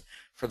that, but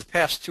for the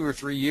past 2 or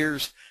 3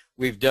 years,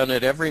 we've done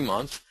it every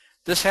month.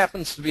 This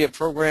happens to be a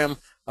program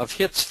of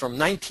hits from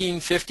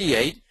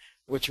 1958,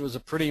 which was a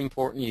pretty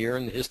important year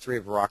in the history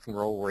of rock and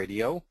roll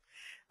radio.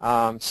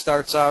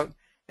 Starts out,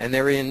 and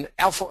they're in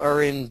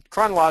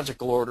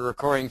chronological order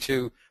according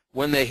to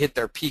when they hit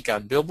their peak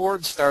on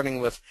Billboard, starting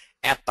with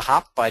At the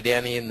Hop by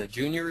Danny and the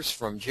Juniors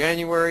from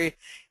January,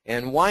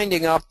 and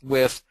winding up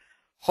with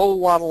Whole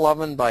Lotta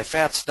Lovin' by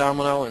Fats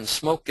Domino and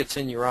Smoke Gets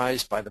in Your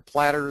Eyes by the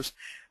Platters,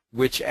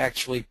 which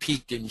actually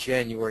peaked in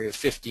January of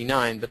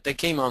 '59, but they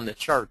came on the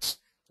charts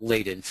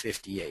late in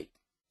 '58.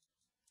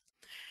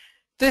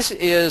 This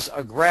is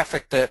a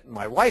graphic that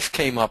my wife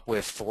came up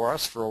with for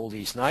us for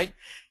Oldies Night.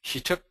 She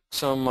took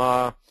some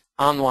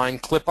online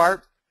clip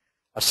art,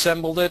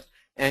 assembled it,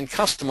 and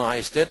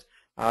customized it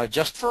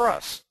just for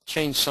us.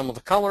 Changed some of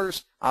the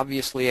colors,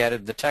 obviously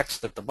added the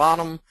text at the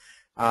bottom,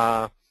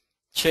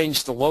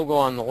 changed the logo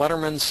on the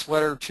Letterman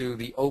sweater to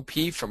the OP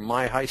from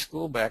my high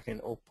school back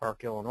in Oak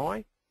Park,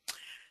 Illinois.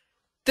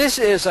 This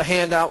is a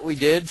handout we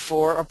did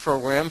for a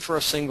program for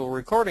a single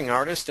recording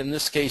artist, in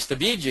this case the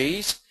Bee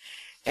Gees,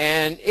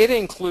 and it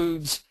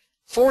includes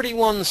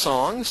 41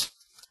 songs,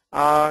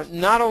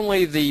 not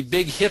only the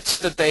big hits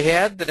that they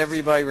had that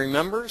everybody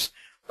remembers,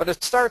 but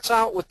it starts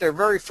out with their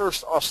very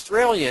first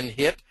Australian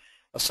hit,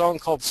 a song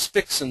called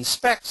Spicks and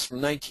Specks from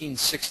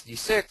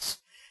 1966.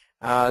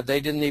 They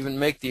didn't even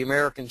make the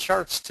American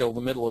charts till the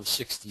middle of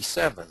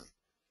 '67.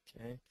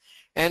 Okay?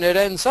 And it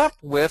ends up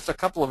with a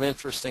couple of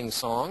interesting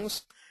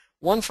songs.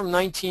 One from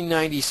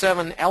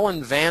 1997,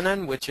 Ellen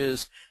Vannon, which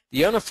is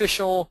the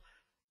unofficial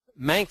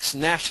Manx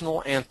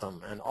national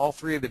anthem. And all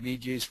three of the Bee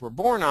Gees were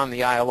born on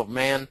the Isle of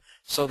Man,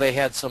 so they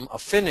had some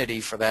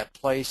affinity for that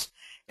place.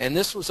 And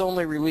this was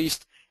only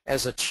released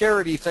as a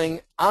charity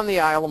thing on the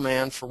Isle of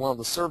Man for one of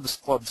the service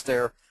clubs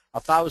there,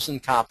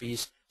 1,000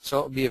 copies. So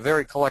it would be a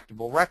very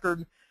collectible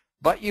record.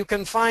 But you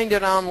can find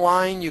it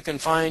online. You can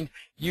find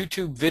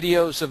YouTube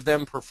videos of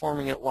them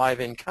performing it live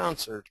in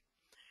concert.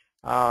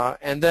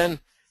 And then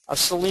a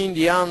Celine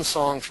Dion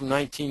song from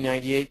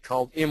 1998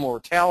 called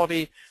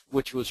Immortality,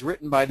 which was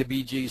written by the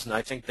Bee Gees, and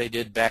I think they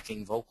did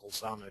backing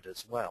vocals on it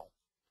as well.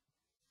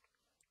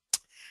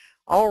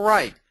 All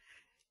right.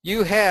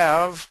 You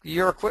have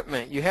your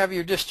equipment, you have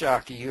your disc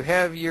jockey, you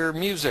have your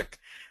music,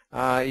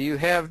 you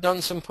have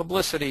done some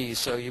publicity,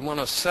 so you want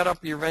to set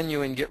up your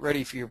venue and get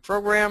ready for your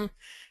program.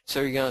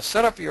 So you're going to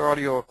set up your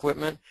audio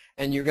equipment,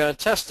 and you're going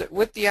to test it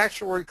with the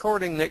actual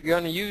recording that you're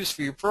going to use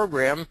for your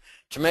program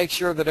to make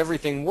sure that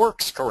everything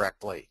works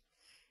correctly.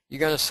 You're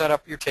going to set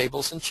up your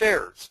tables and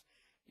chairs.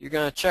 You're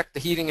going to check the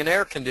heating and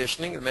air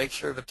conditioning to make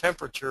sure the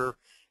temperature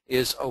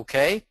is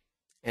okay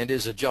and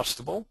is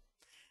adjustable.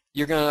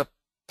 You're going to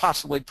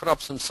possibly put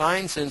up some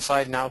signs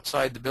inside and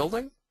outside the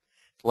building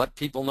to let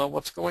people know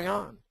what's going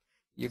on.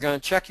 You're going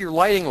to check your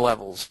lighting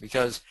levels,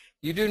 because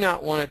you do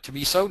not want it to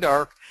be so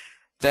dark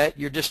that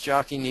your disc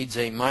jockey needs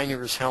a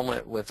miner's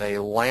helmet with a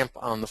lamp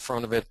on the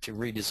front of it to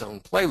read his own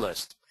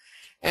playlist.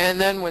 And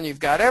then when you've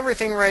got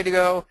everything ready to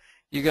go,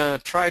 you're going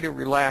to try to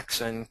relax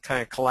and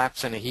kind of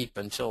collapse in a heap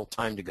until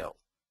time to go.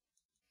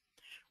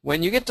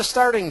 When you get to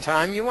starting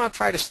time, you want to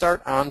try to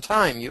start on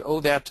time. You owe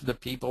that to the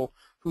people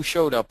who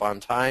showed up on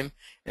time,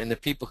 and the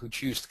people who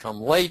choose to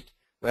come late,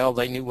 well,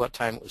 they knew what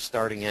time it was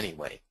starting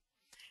anyway.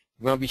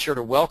 You want to be sure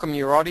to welcome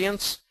your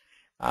audience,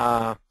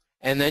 and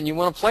then you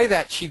want to play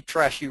that cheap,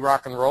 trashy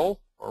rock and roll,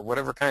 or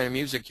whatever kind of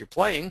music you're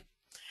playing.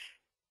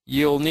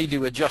 You'll need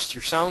to adjust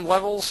your sound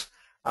levels,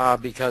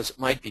 because it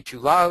might be too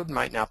loud,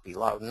 might not be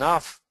loud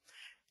enough.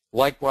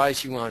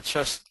 Likewise, you want to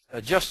just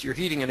adjust your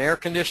heating and air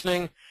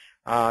conditioning.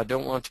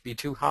 Don't want it to be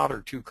too hot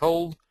or too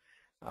cold.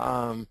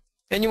 And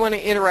you want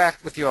to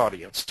interact with the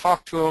audience.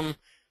 Talk to them,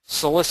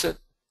 solicit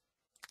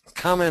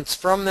comments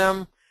from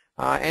them,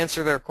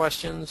 answer their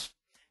questions.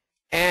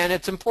 And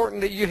it's important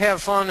that you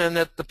have fun and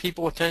that the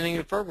people attending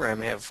the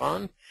program have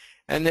fun,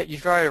 and that you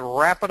try to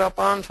wrap it up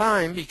on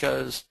time,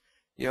 because,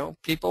 you know,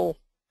 people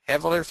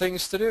have other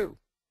things to do.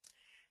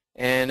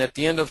 And at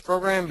the end of the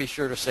program, be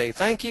sure to say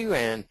thank you,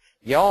 and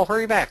y'all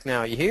hurry back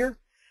now, you hear?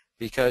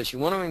 Because you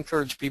want to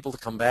encourage people to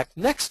come back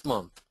next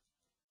month.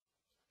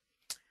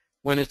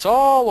 When it's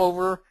all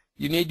over,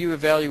 you need to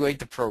evaluate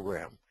the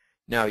program.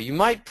 Now, you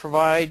might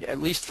provide,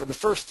 at least for the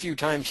first few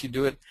times you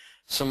do it,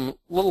 some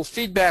little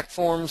feedback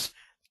forms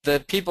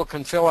that people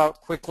can fill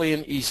out quickly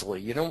and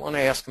easily. You don't want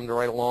to ask them to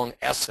write a long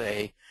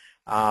essay,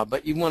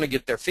 but you want to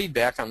get their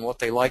feedback on what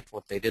they liked,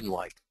 what they didn't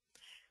like.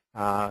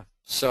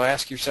 So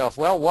ask yourself,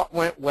 well, what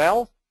went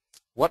well?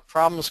 What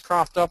problems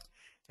cropped up?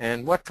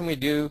 And what can we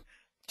do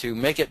to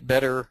make it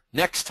better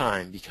next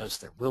time? Because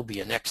there will be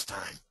a next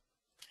time.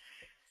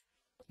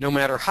 No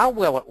matter how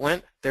well it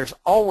went, there's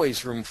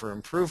always room for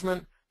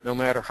improvement. No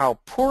matter how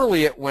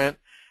poorly it went,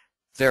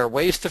 there are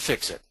ways to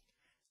fix it.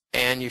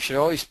 And you should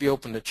always be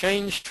open to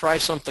change, try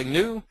something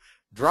new,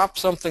 drop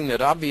something that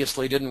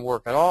obviously didn't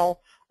work at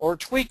all, or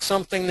tweak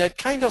something that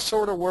kind of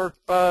sort of worked,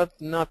 but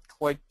not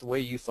quite the way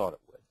you thought it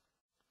would.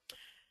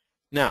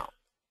 Now,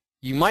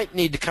 you might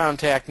need to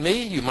contact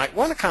me. You might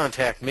want to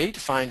contact me to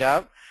find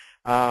out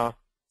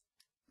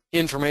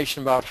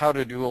information about how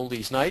to do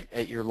Oldies Night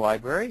at your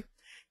library.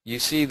 You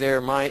see there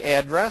my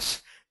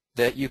address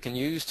that you can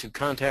use to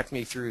contact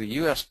me through the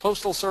U.S.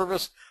 Postal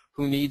Service,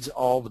 who needs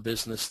all the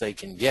business they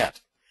can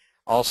get.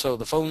 Also,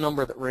 the phone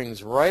number that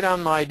rings right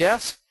on my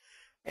desk,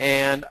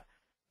 and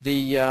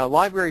the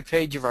library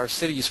page of our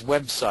city's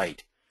website,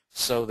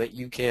 so that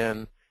you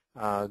can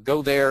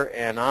go there,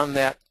 and on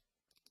that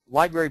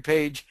library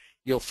page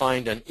you'll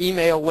find an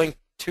email link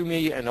to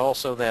me and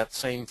also that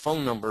same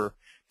phone number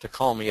to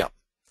call me up.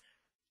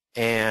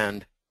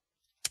 And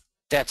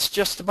that's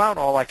just about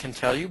all I can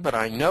tell you, but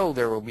I know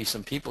there will be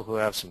some people who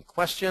have some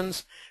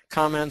questions,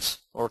 comments,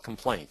 or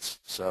complaints.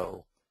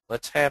 So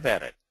let's have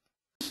at it.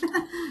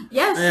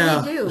 Yes,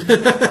 Yeah. we do.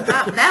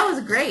 That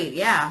was great,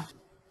 yeah.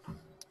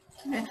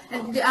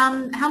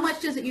 And how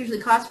much does it usually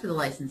cost for the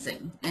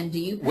licensing? And do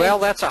you pay? Well,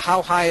 that's a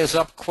how high is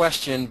up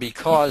question,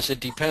 because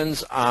it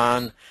depends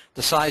on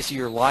the size of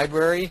your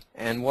library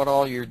and what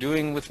all you're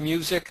doing with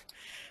music.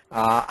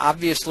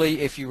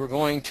 Obviously, if you were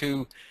going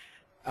to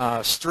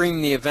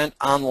stream the event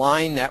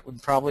online, that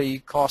would probably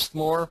cost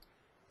more.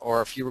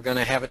 Or if you were going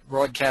to have it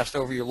broadcast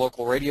over your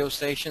local radio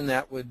station,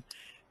 that would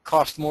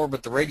cost more,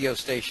 but the radio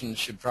station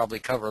should probably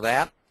cover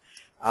that.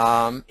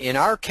 In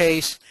our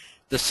case,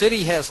 the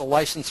city has a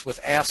license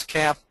with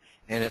ASCAP,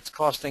 and it's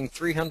costing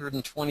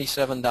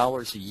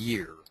 $327 a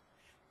year.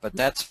 But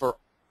that's for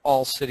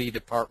all city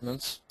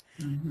departments.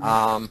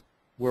 Mm-hmm.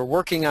 We're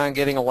working on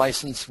getting a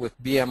license with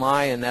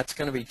BMI, and that's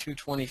going to be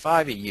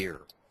 $225 a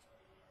year.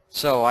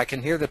 So I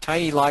can hear the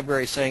tiny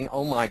library saying,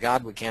 oh my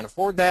God, we can't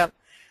afford that.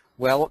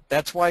 Well,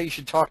 that's why you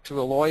should talk to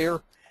a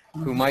lawyer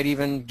who might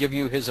even give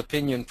you his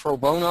opinion pro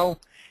bono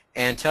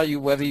and tell you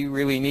whether you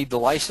really need the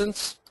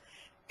license.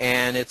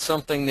 And it's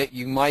something that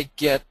you might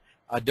get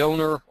a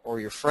donor or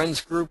your friends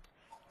group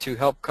to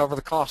help cover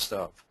the cost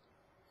of.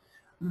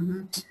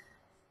 Mm-hmm.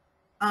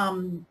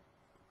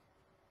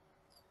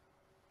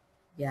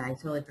 Yeah, I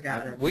totally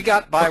forgot about We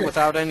got by Okay.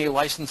 without any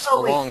license Oh, for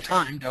a wait. long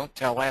time. Don't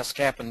tell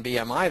ASCAP and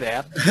BMI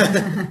that.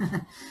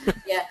 that.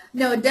 Yeah,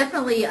 no,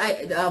 definitely.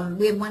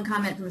 We have one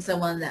comment from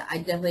someone that I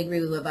definitely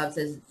agree with what Bob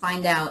says.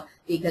 Find out,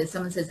 because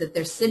someone says that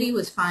their city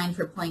was fined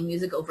for playing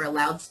music over a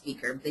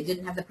loudspeaker. They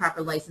didn't have the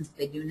proper license, but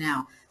they do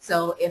now.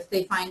 So if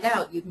they find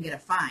out, you can get a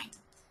fine.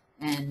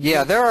 And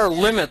Yeah, there are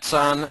limits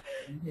on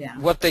yeah.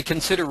 what they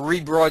consider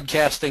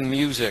rebroadcasting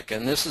music,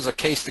 and this is a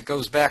case that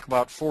goes back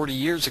about 40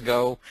 years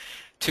ago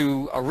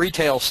to a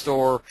retail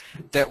store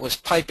that was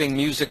piping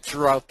music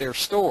throughout their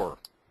store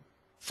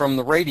from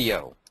the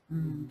radio.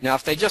 Now,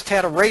 if they just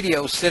had a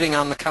radio sitting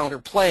on the counter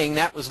playing,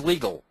 that was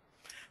legal.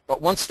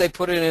 But once they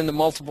put it into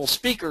multiple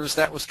speakers,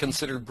 that was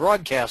considered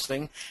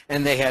broadcasting,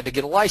 and they had to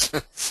get a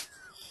license.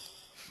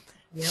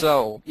 Yep.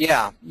 So,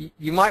 yeah,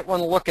 you might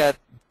want to look at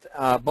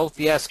both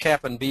the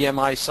ASCAP and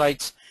BMI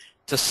sites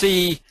to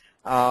see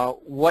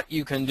what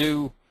you can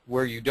do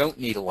where you don't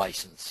need a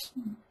license.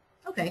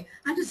 Okay,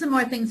 on to some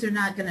more things that are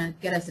not going to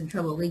get us in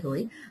trouble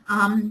legally.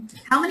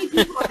 How many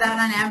people about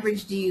on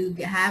average do you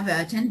have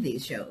attend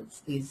these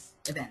shows, these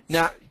events?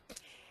 Now,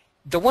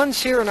 the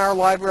ones here in our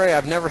library,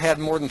 I've never had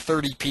more than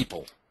 30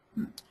 people,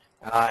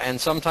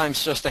 and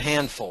sometimes just a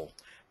handful.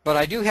 But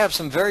I do have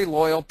some very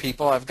loyal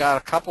people. I've got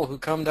a couple who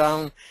come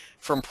down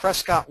from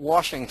Prescott,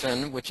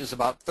 Washington, which is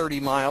about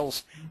 30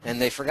 miles, and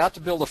they forgot to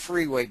build a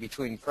freeway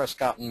between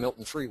Prescott and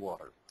Milton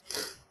Freewater.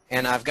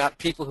 And I've got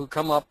people who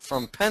come up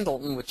from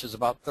Pendleton, which is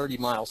about 30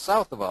 miles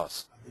south of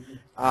us.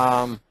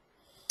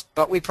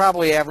 But we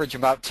probably average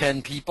about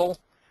 10 people.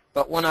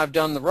 But when I've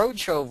done the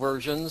roadshow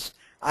versions,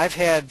 I've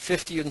had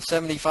 50 and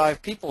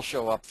 75 people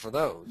show up for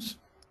those.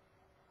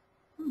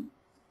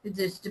 It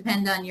just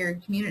depends on your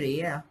community,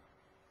 yeah.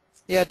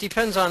 Yeah, it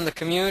depends on the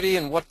community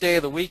and what day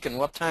of the week and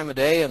what time of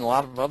day and a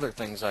lot of other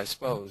things, I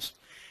suppose.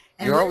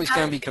 And You're what always about-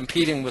 going to be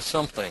competing with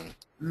something.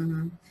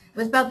 Mm-hmm.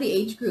 What's about the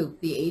age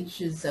group, the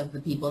ages of the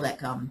people that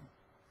come?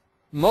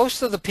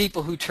 Most of the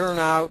people who turn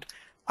out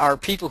are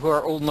people who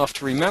are old enough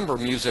to remember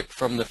music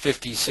from the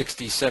 50s,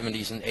 60s,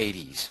 70s, and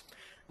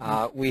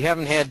 80s. We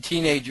haven't had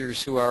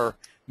teenagers who are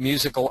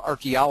musical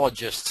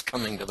archaeologists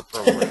coming to the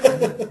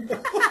program.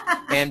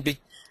 And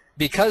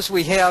because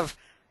we have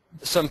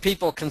some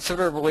people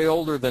considerably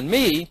older than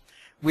me,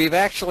 we've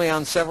actually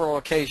on several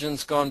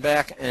occasions gone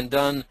back and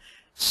done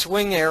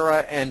swing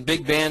era and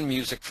big band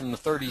music from the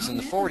 30s and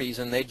the 40s,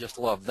 and they just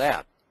love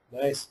that.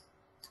 Nice.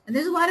 And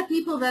there's a lot of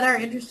people that are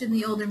interested in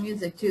the older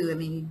music too. I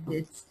mean,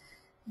 it's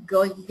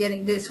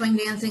getting the swing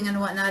dancing and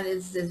whatnot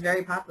is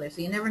very popular.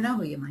 So you never know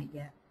who you might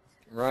get.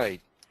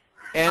 Right.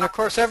 And of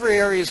course, every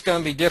area is going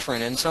to be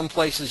different. In some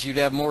places, you'd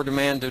have more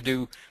demand to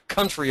do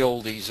country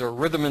oldies or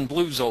rhythm and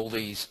blues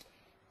oldies.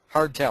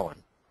 Hard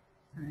telling.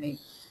 All right.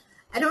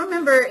 I don't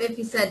remember if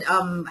you said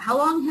how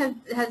long have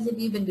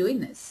you been doing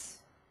this?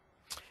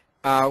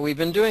 We've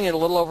been doing it a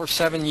little over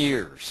 7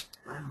 years.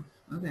 Wow.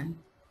 Okay.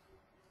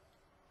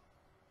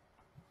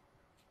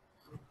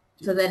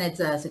 So then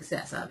it's a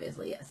success,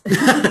 obviously,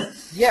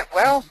 yes. Yeah,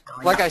 well,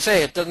 like I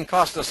say, it doesn't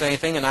cost us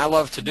anything, and I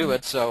love to do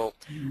it, so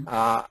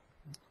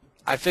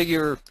I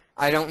figure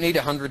I don't need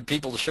 100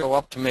 people to show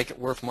up to make it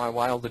worth my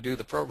while to do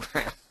the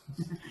program.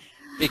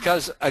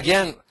 Because,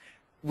 again,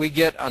 we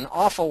get an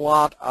awful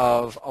lot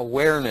of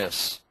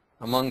awareness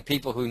among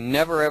people who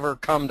never ever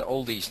come to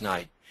Oldies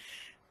Night.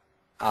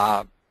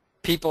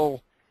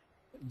 People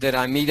that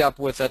I meet up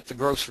with at the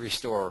grocery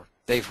store,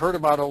 they've heard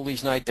about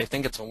Oldies Night, they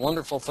think it's a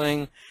wonderful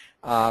thing,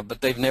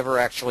 but they've never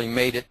actually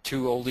made it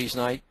to Oldies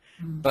Night.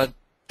 But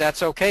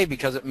that's okay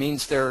because it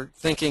means they're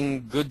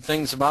thinking good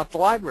things about the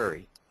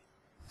library.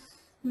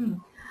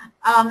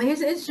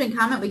 Here's an interesting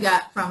comment we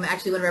got from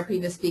actually one of our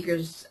previous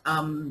speakers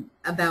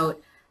about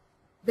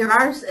there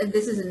are,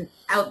 this is an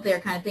out there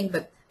kind of thing,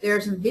 but there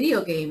are some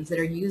video games that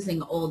are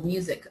using old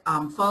music.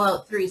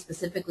 Fallout 3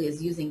 specifically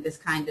is using this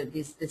kind of,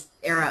 this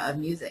era of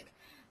music.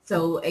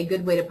 So a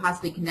good way to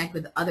possibly connect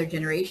with other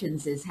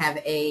generations is have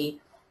a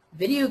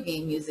video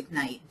game music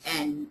night,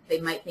 and they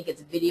might think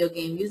it's video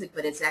game music,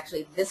 but it's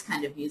actually this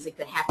kind of music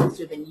that happens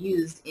to have been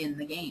used in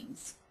the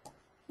games.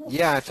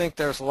 Yeah, I think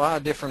there's a lot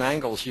of different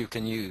angles you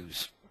can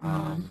use.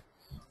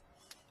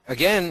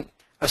 Again,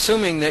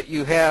 assuming that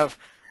you have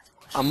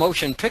a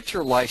motion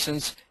picture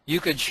license,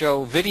 you could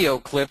show video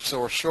clips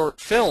or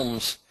short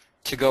films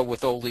to go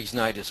with Oldies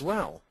Night as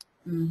well.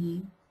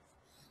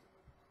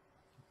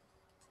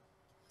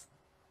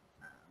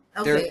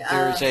 Okay.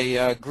 There's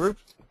a group.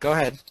 Go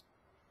ahead.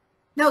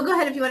 No, go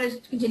ahead if you want to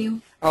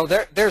continue. Oh,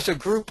 there's a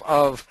group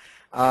of,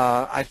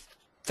 I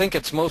think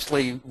it's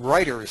mostly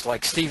writers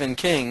like Stephen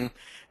King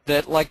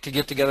that like to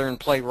get together and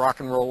play rock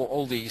and roll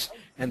oldies,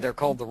 and they're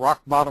called the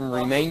Rock Bottom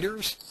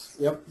Remainders.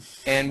 Yep.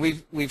 And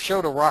we've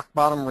showed a Rock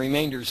Bottom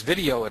Remainders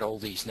video at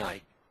Oldies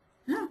Night.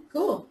 Oh,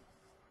 cool.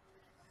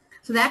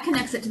 So that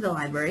connects it to the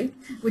library,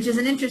 which is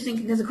an interesting,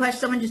 because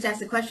someone just asked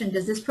the question,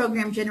 does this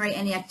program generate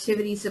any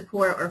activity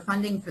support or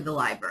funding for the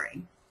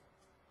library?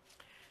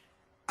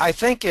 I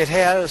think it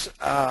has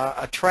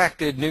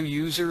attracted new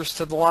users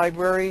to the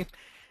library,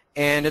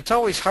 and it's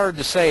always hard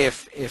to say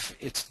if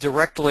it's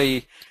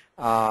directly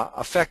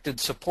affected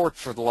support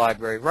for the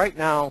library. Right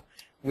now,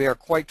 we are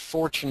quite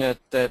fortunate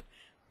that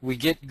we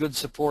get good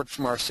support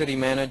from our city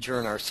manager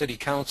and our city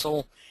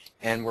council,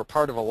 and we're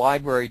part of a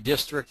library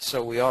district,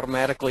 so we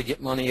automatically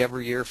get money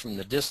every year from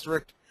the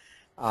district.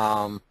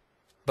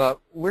 But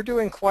we're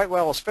doing quite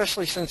well,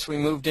 especially since we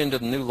moved into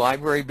the new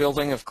library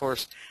building. Of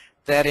course,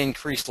 that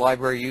increased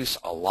library use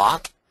a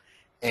lot,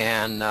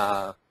 and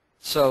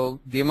so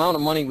the amount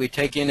of money we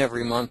take in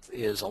every month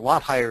is a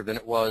lot higher than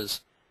it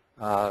was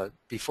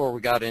before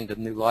we got into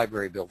the new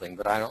library building.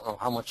 But I don't know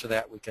how much of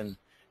that we can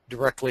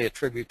directly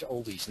attribute to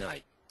Oldies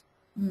Night.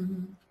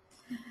 Mm-hmm.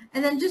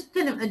 And then just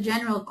kind of a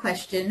general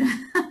question,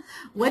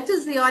 what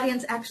does the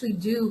audience actually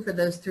do for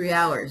those 3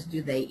 hours?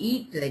 Do they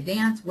eat? Do they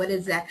dance? What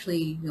is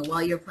actually,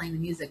 while you're playing the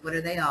music, what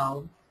are they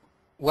all?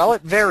 Well,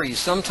 it varies.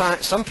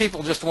 Sometimes some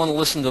people just want to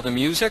listen to the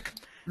music.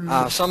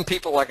 Mm-hmm. Some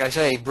people, like I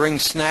say, bring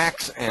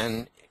snacks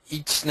and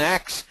eat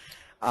snacks.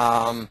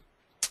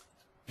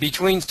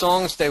 Between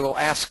songs, they will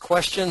ask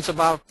questions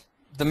about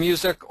the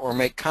music or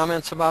make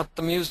comments about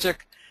the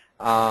music.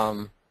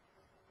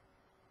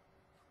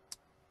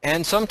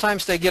 And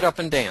sometimes they get up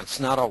and dance,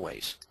 not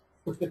always.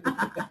 Yeah,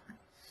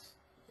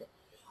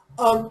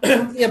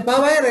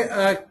 Bob, I had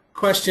a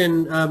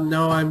question.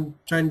 Now I'm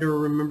trying to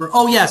remember.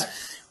 Oh,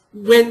 yes.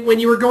 When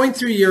you were going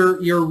through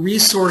your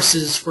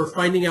resources for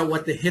finding out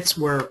what the hits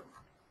were,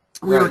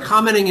 we were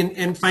commenting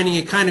and finding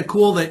it kind of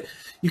cool that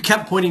you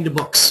kept pointing to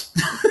books.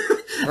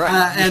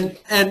 Right.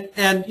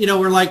 And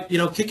we're like,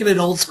 kicking it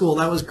old school.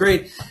 That was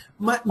great.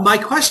 My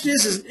question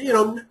is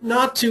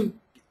not to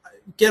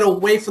get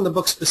away from the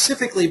book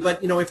specifically,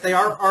 but if they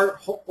are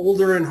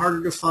older and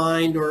harder to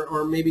find,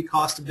 or maybe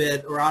cost a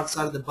bit or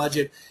outside of the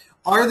budget,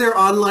 are there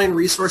online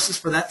resources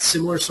for that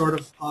similar sort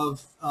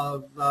of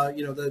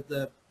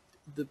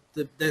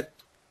the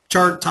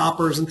chart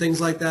toppers and things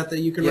like that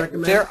you can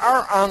recommend? There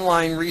are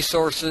online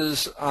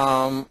resources.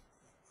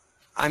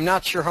 I'm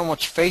not sure how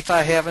much faith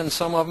I have in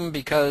some of them,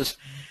 because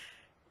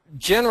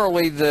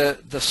generally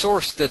the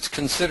source that's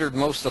considered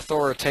most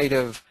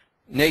authoritative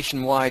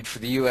nationwide for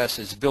the U.S.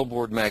 is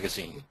Billboard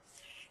magazine,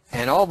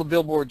 and all the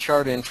Billboard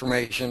chart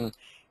information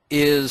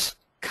is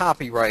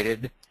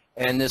copyrighted,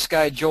 and this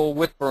guy Joel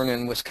Whitburn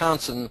in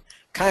Wisconsin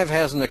kind of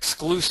has an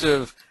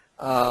exclusive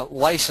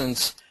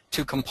license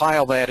to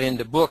compile that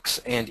into books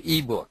and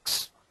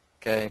e-books.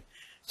 Okay,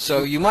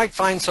 so you might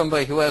find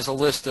somebody who has a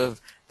list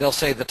of, they'll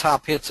say, the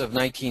top hits of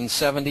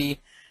 1970,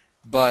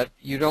 but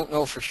you don't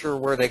know for sure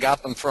where they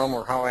got them from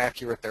or how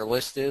accurate their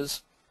list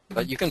is,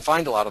 but you can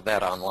find a lot of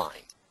that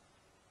online.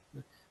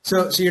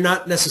 So you're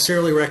not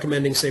necessarily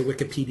recommending, say,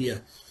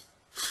 Wikipedia?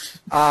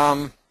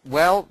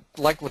 Well,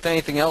 like with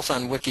anything else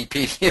on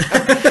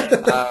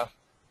Wikipedia,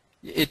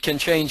 it can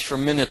change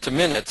from minute to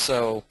minute.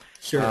 So,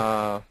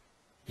 sure.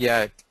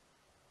 Yeah,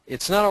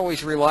 it's not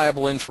always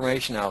reliable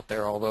information out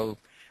there, although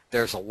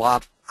there's a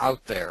lot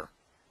out there.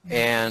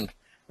 And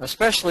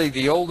especially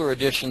the older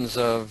editions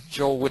of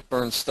Joel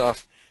Whitburn's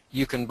stuff,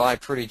 you can buy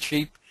pretty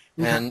cheap.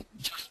 Mm-hmm. And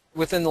just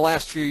within the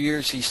last few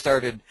years, he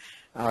started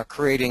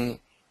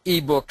creating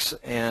e-books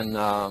and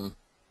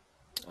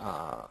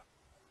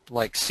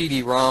like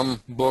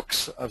CD-ROM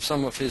books of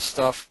some of his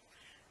stuff,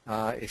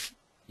 if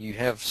you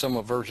have some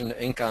aversion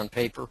to ink on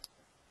paper.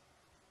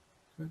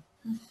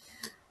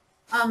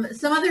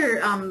 Some other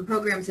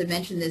programs have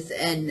mentioned this,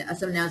 and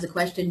some now as a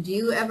question. Do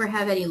you ever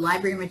have any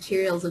library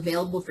materials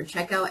available for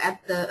checkout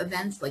at the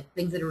events, like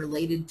things that are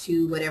related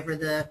to whatever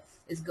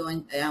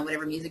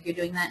whatever music you're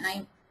doing that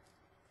night?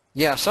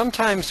 Yeah,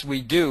 sometimes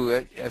we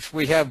do. If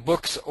we have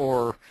books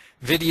or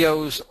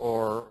videos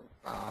or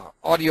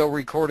audio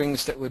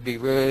recordings that would be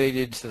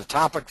related to the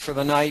topic for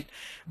the night,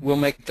 we'll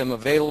make them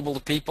available to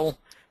people.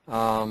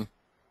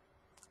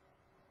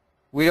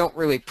 We don't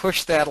really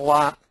push that a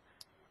lot,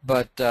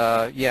 but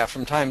yeah,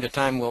 from time to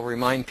time we'll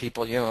remind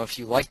people, if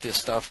you like this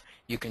stuff,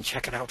 you can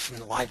check it out from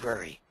the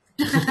library.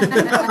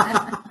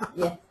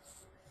 Yes.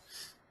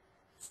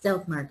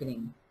 Stealth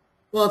marketing.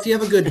 Well, if you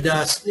have a good,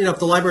 if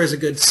the library has a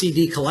good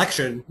CD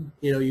collection,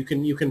 you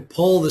can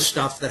pull the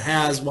stuff that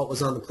has what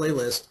was on the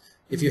playlist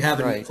if you have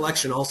it in the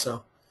collection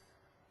also.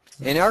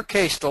 In our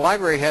case, the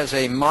library has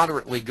a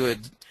moderately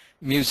good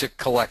music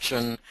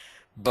collection,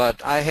 but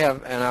I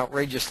have an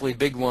outrageously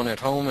big one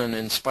at home, and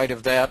in spite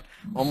of that,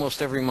 almost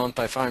every month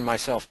I find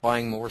myself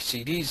buying more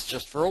CDs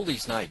just for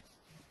Oldies Night.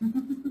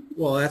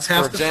 Well, that's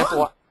half the fun. For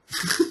example,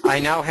 I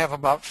now have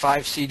about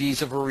 5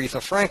 CDs of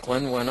Aretha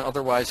Franklin, when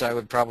otherwise I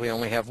would probably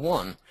only have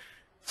 1.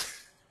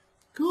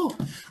 Cool.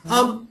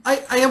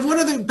 I have one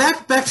other,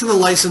 back to the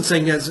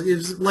licensing.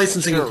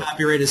 Licensing and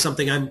copyright is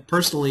something I'm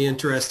personally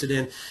interested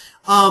in.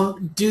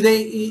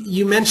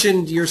 You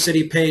mentioned your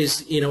city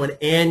pays, an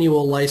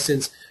annual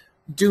license.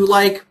 Do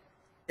like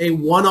a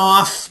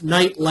one-off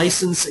night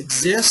license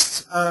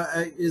exist?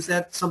 Is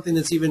that something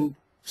that's even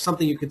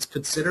something you could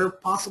consider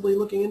possibly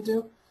looking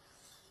into?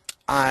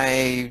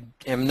 I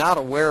am not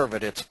aware of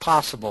it. It's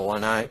possible,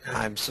 and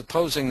I'm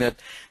supposing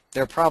that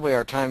there probably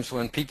are times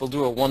when people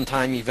do a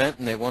one-time event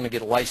and they want to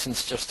get a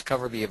license just to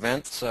cover the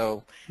event,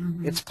 so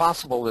it's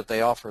possible that they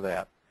offer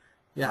that.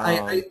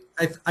 Yeah,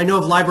 I know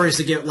of libraries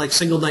that get like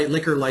single night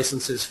liquor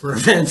licenses for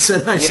events,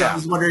 and I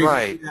was wondering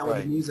if you do that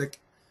with the music.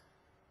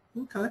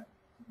 Okay.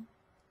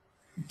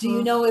 Do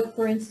you know if,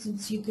 for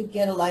instance, you could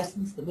get a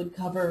license that would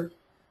cover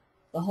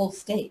the whole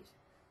state?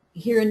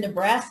 Here in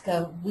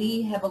Nebraska,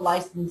 we have a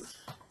license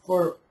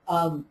for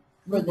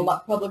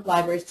the public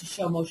libraries to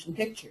show motion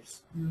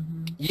pictures.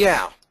 Mm-hmm.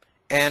 Yeah,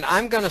 and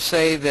I'm going to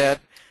say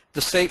that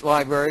the state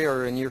library,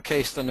 or in your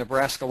case the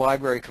Nebraska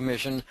Library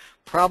Commission,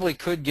 probably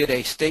could get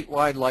a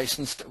statewide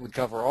license that would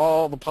cover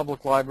all the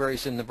public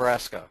libraries in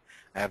Nebraska.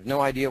 I have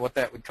no idea what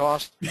that would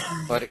cost,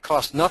 but it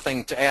costs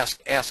nothing to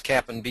ask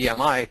ASCAP and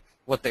BMI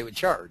what they would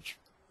charge.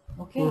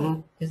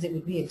 Okay, because it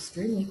would be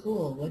extremely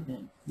cool, wouldn't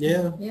it?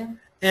 Yeah. Yeah.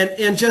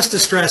 And just to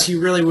stress, you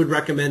really would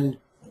recommend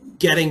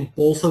getting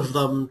both of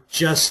them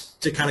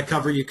just to kind of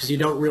cover you, because you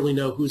don't really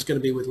know who's going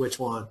to be with which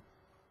one.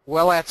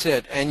 Well, that's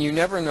it. And you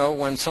never know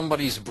when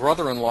somebody's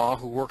brother-in-law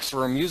who works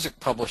for a music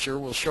publisher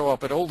will show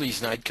up at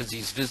Oldies night because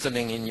he's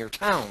visiting in your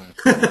town.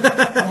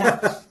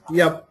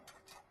 Yep.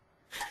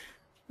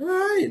 All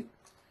right.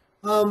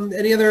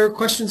 Any other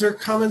questions or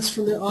comments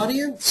from the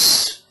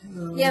audience?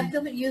 Yeah,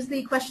 feel free to use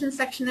the question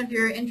section of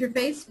your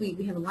interface.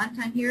 We have a lot of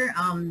time here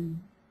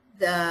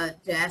to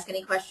ask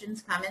any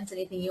questions, comments,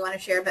 anything you want to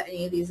share about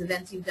any of these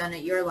events you've done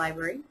at your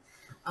library.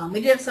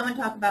 We did have someone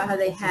talk about how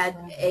they had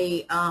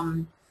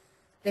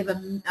they have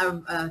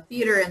a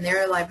theater in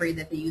their library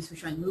that they use for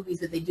showing movies,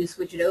 but they do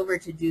switch it over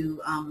to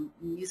do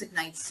music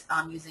nights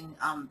using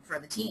for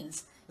the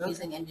teens,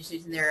 using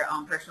their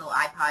personal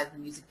iPods, the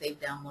music they've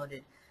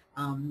downloaded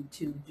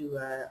to do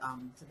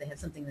so they have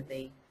something that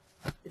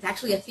it's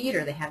actually a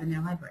theater they have in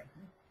their library.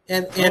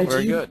 And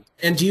very good.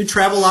 And do you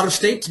travel out of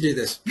state to do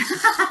this?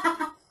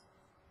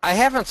 I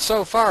haven't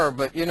so far,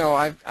 but you know,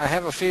 I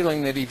have a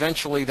feeling that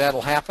eventually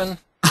that'll happen.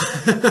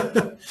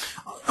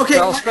 Okay.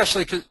 Well,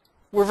 especially because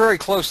we're very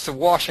close to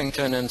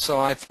Washington, and so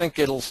I think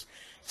it'll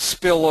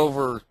spill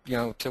over, you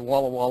know, to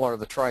Walla Walla or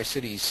the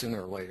Tri-Cities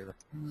sooner or later.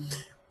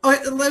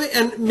 Okay,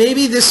 and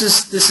maybe this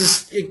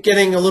is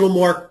getting a little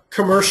more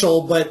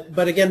commercial,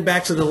 but again,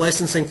 back to the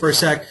licensing for a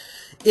sec.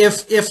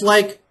 If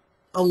like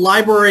a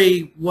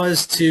library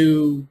was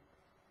to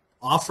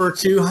offer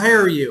to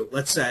hire you,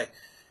 let's say,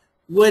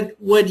 would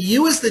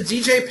you as the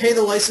DJ pay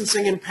the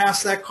licensing and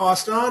pass that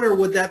cost on, or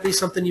would that be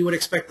something you would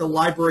expect the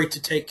library to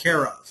take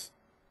care of?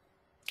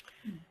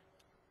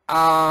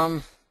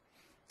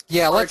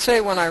 Yeah, let's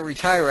say when I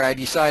retire I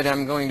decide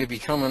I'm going to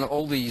become an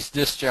Oldies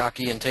disc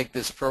jockey and take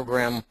this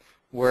program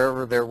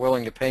wherever they're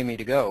willing to pay me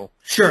to go.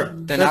 Sure.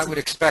 Then I would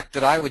expect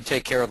that I would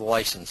take care of the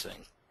licensing.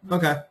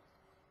 Okay.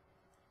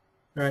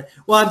 All right.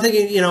 Well, I'm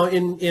thinking, you know,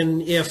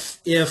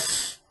 if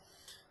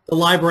the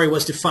library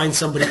was to find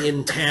somebody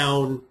in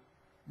town,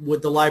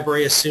 would the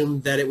library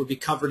assume that it would be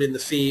covered in the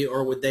fee,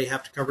 or would they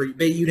have to cover it?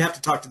 You'd have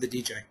to talk to the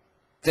DJ.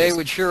 They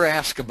would sure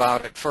ask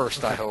about it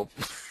first, I hope.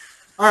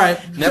 All right.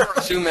 Never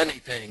assume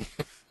anything.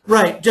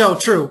 Right, Joe,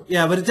 true.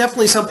 Yeah, but it's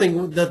definitely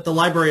something that the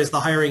library as the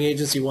hiring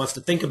agency wants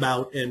to think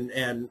about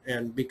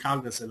and be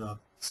cognizant of.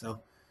 So,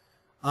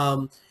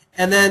 and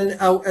then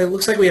it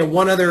looks like we have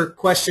one other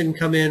question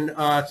come in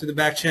through the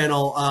back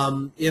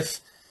channel. If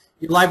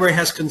your library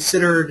has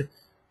considered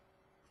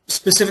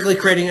specifically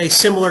creating a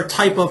similar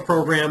type of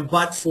program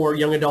but for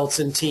young adults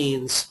and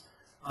teens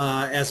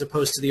as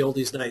opposed to the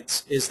Oldies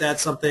Nights, is that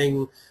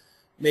something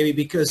maybe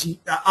because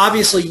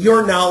obviously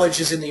your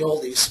knowledge is in the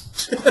oldies.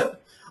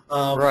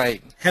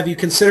 Right. Have you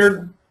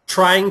considered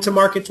trying to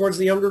market towards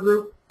the younger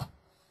group?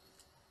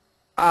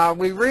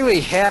 We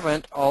really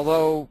haven't,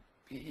 although,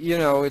 you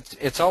know,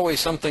 it's always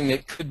something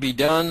that could be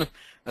done,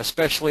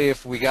 especially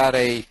if we got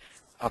a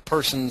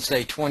person,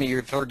 say, 20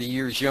 or 30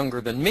 years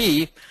younger than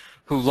me,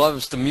 who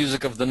loves the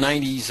music of the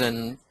 90s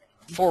and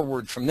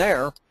forward from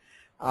there.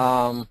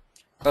 But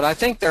I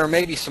think there are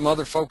maybe some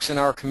other folks in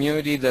our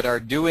community that are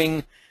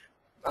doing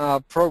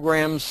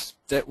programs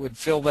that would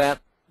fill that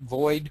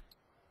void.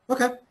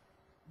 Okay.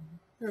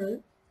 All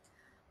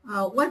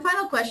right. One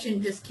final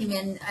question just came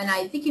in, and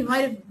I think you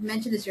might have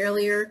mentioned this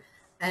earlier,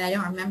 and I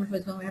don't remember if it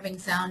was when we were having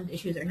sound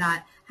issues or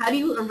not. How do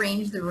you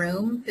arrange the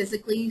room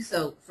physically?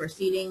 So for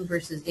seating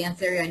versus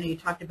dance area, I know you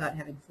talked about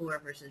having floor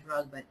versus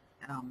rug, but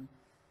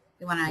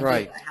you want to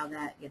idea about how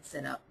that gets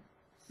set up.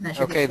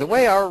 Okay, the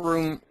way our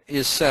room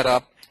is set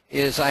up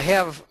is I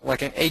have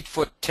like an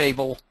 8-foot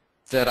table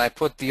that I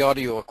put the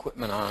audio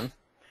equipment on,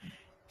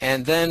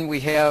 and then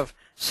we have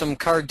some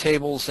card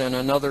tables and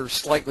another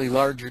slightly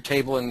larger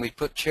table, and we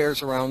put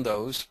chairs around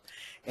those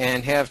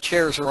and have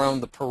chairs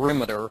around the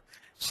perimeter.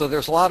 So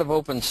there's a lot of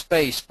open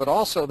space, but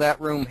also that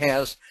room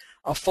has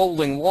a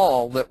folding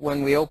wall that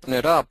when we open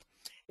it up,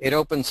 it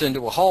opens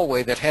into a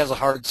hallway that has a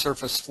hard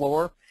surface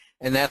floor,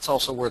 and that's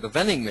also where the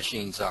vending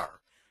machines are.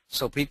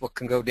 So people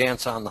can go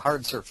dance on the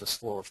hard surface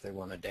floor if they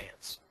want to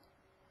dance.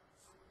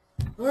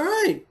 All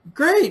right,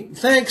 great.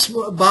 Thanks,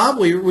 Bob.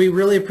 We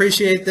really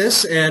appreciate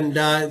this, and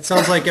it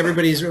sounds like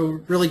everybody's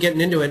really getting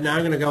into it. Now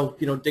I'm going to go,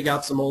 dig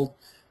out some old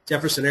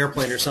Jefferson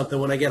Airplane or something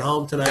when I get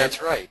home tonight.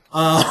 That's right.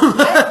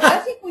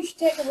 I think we should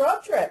take a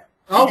road trip.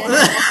 Oh,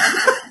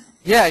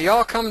 Yeah,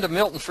 y'all come to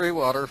Milton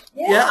Freewater.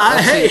 Yeah,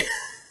 hey.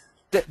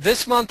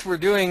 This month we're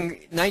doing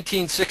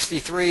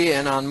 1963,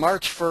 and on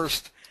March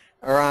 1st,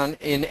 or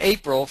in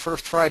April,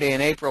 first Friday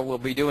in April, we'll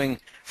be doing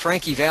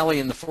Frankie Valley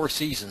and the Four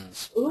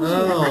Seasons. Ooh.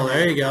 Oh,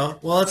 there you go.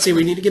 Well, let's see.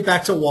 We need to get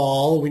back to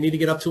Wall. We need to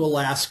get up to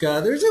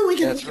Alaska. We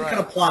can kind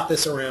of plot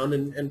this around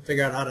and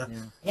figure out how to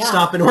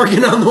stop in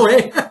Oregon on the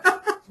way.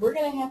 We're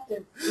going to have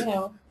to,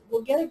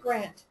 we'll get a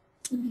grant.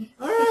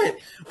 All right.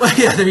 Well,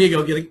 yeah, there you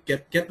go.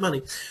 Get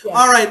money. Yeah.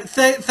 All right.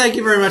 Thank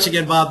you very much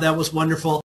again, Bob. That was wonderful.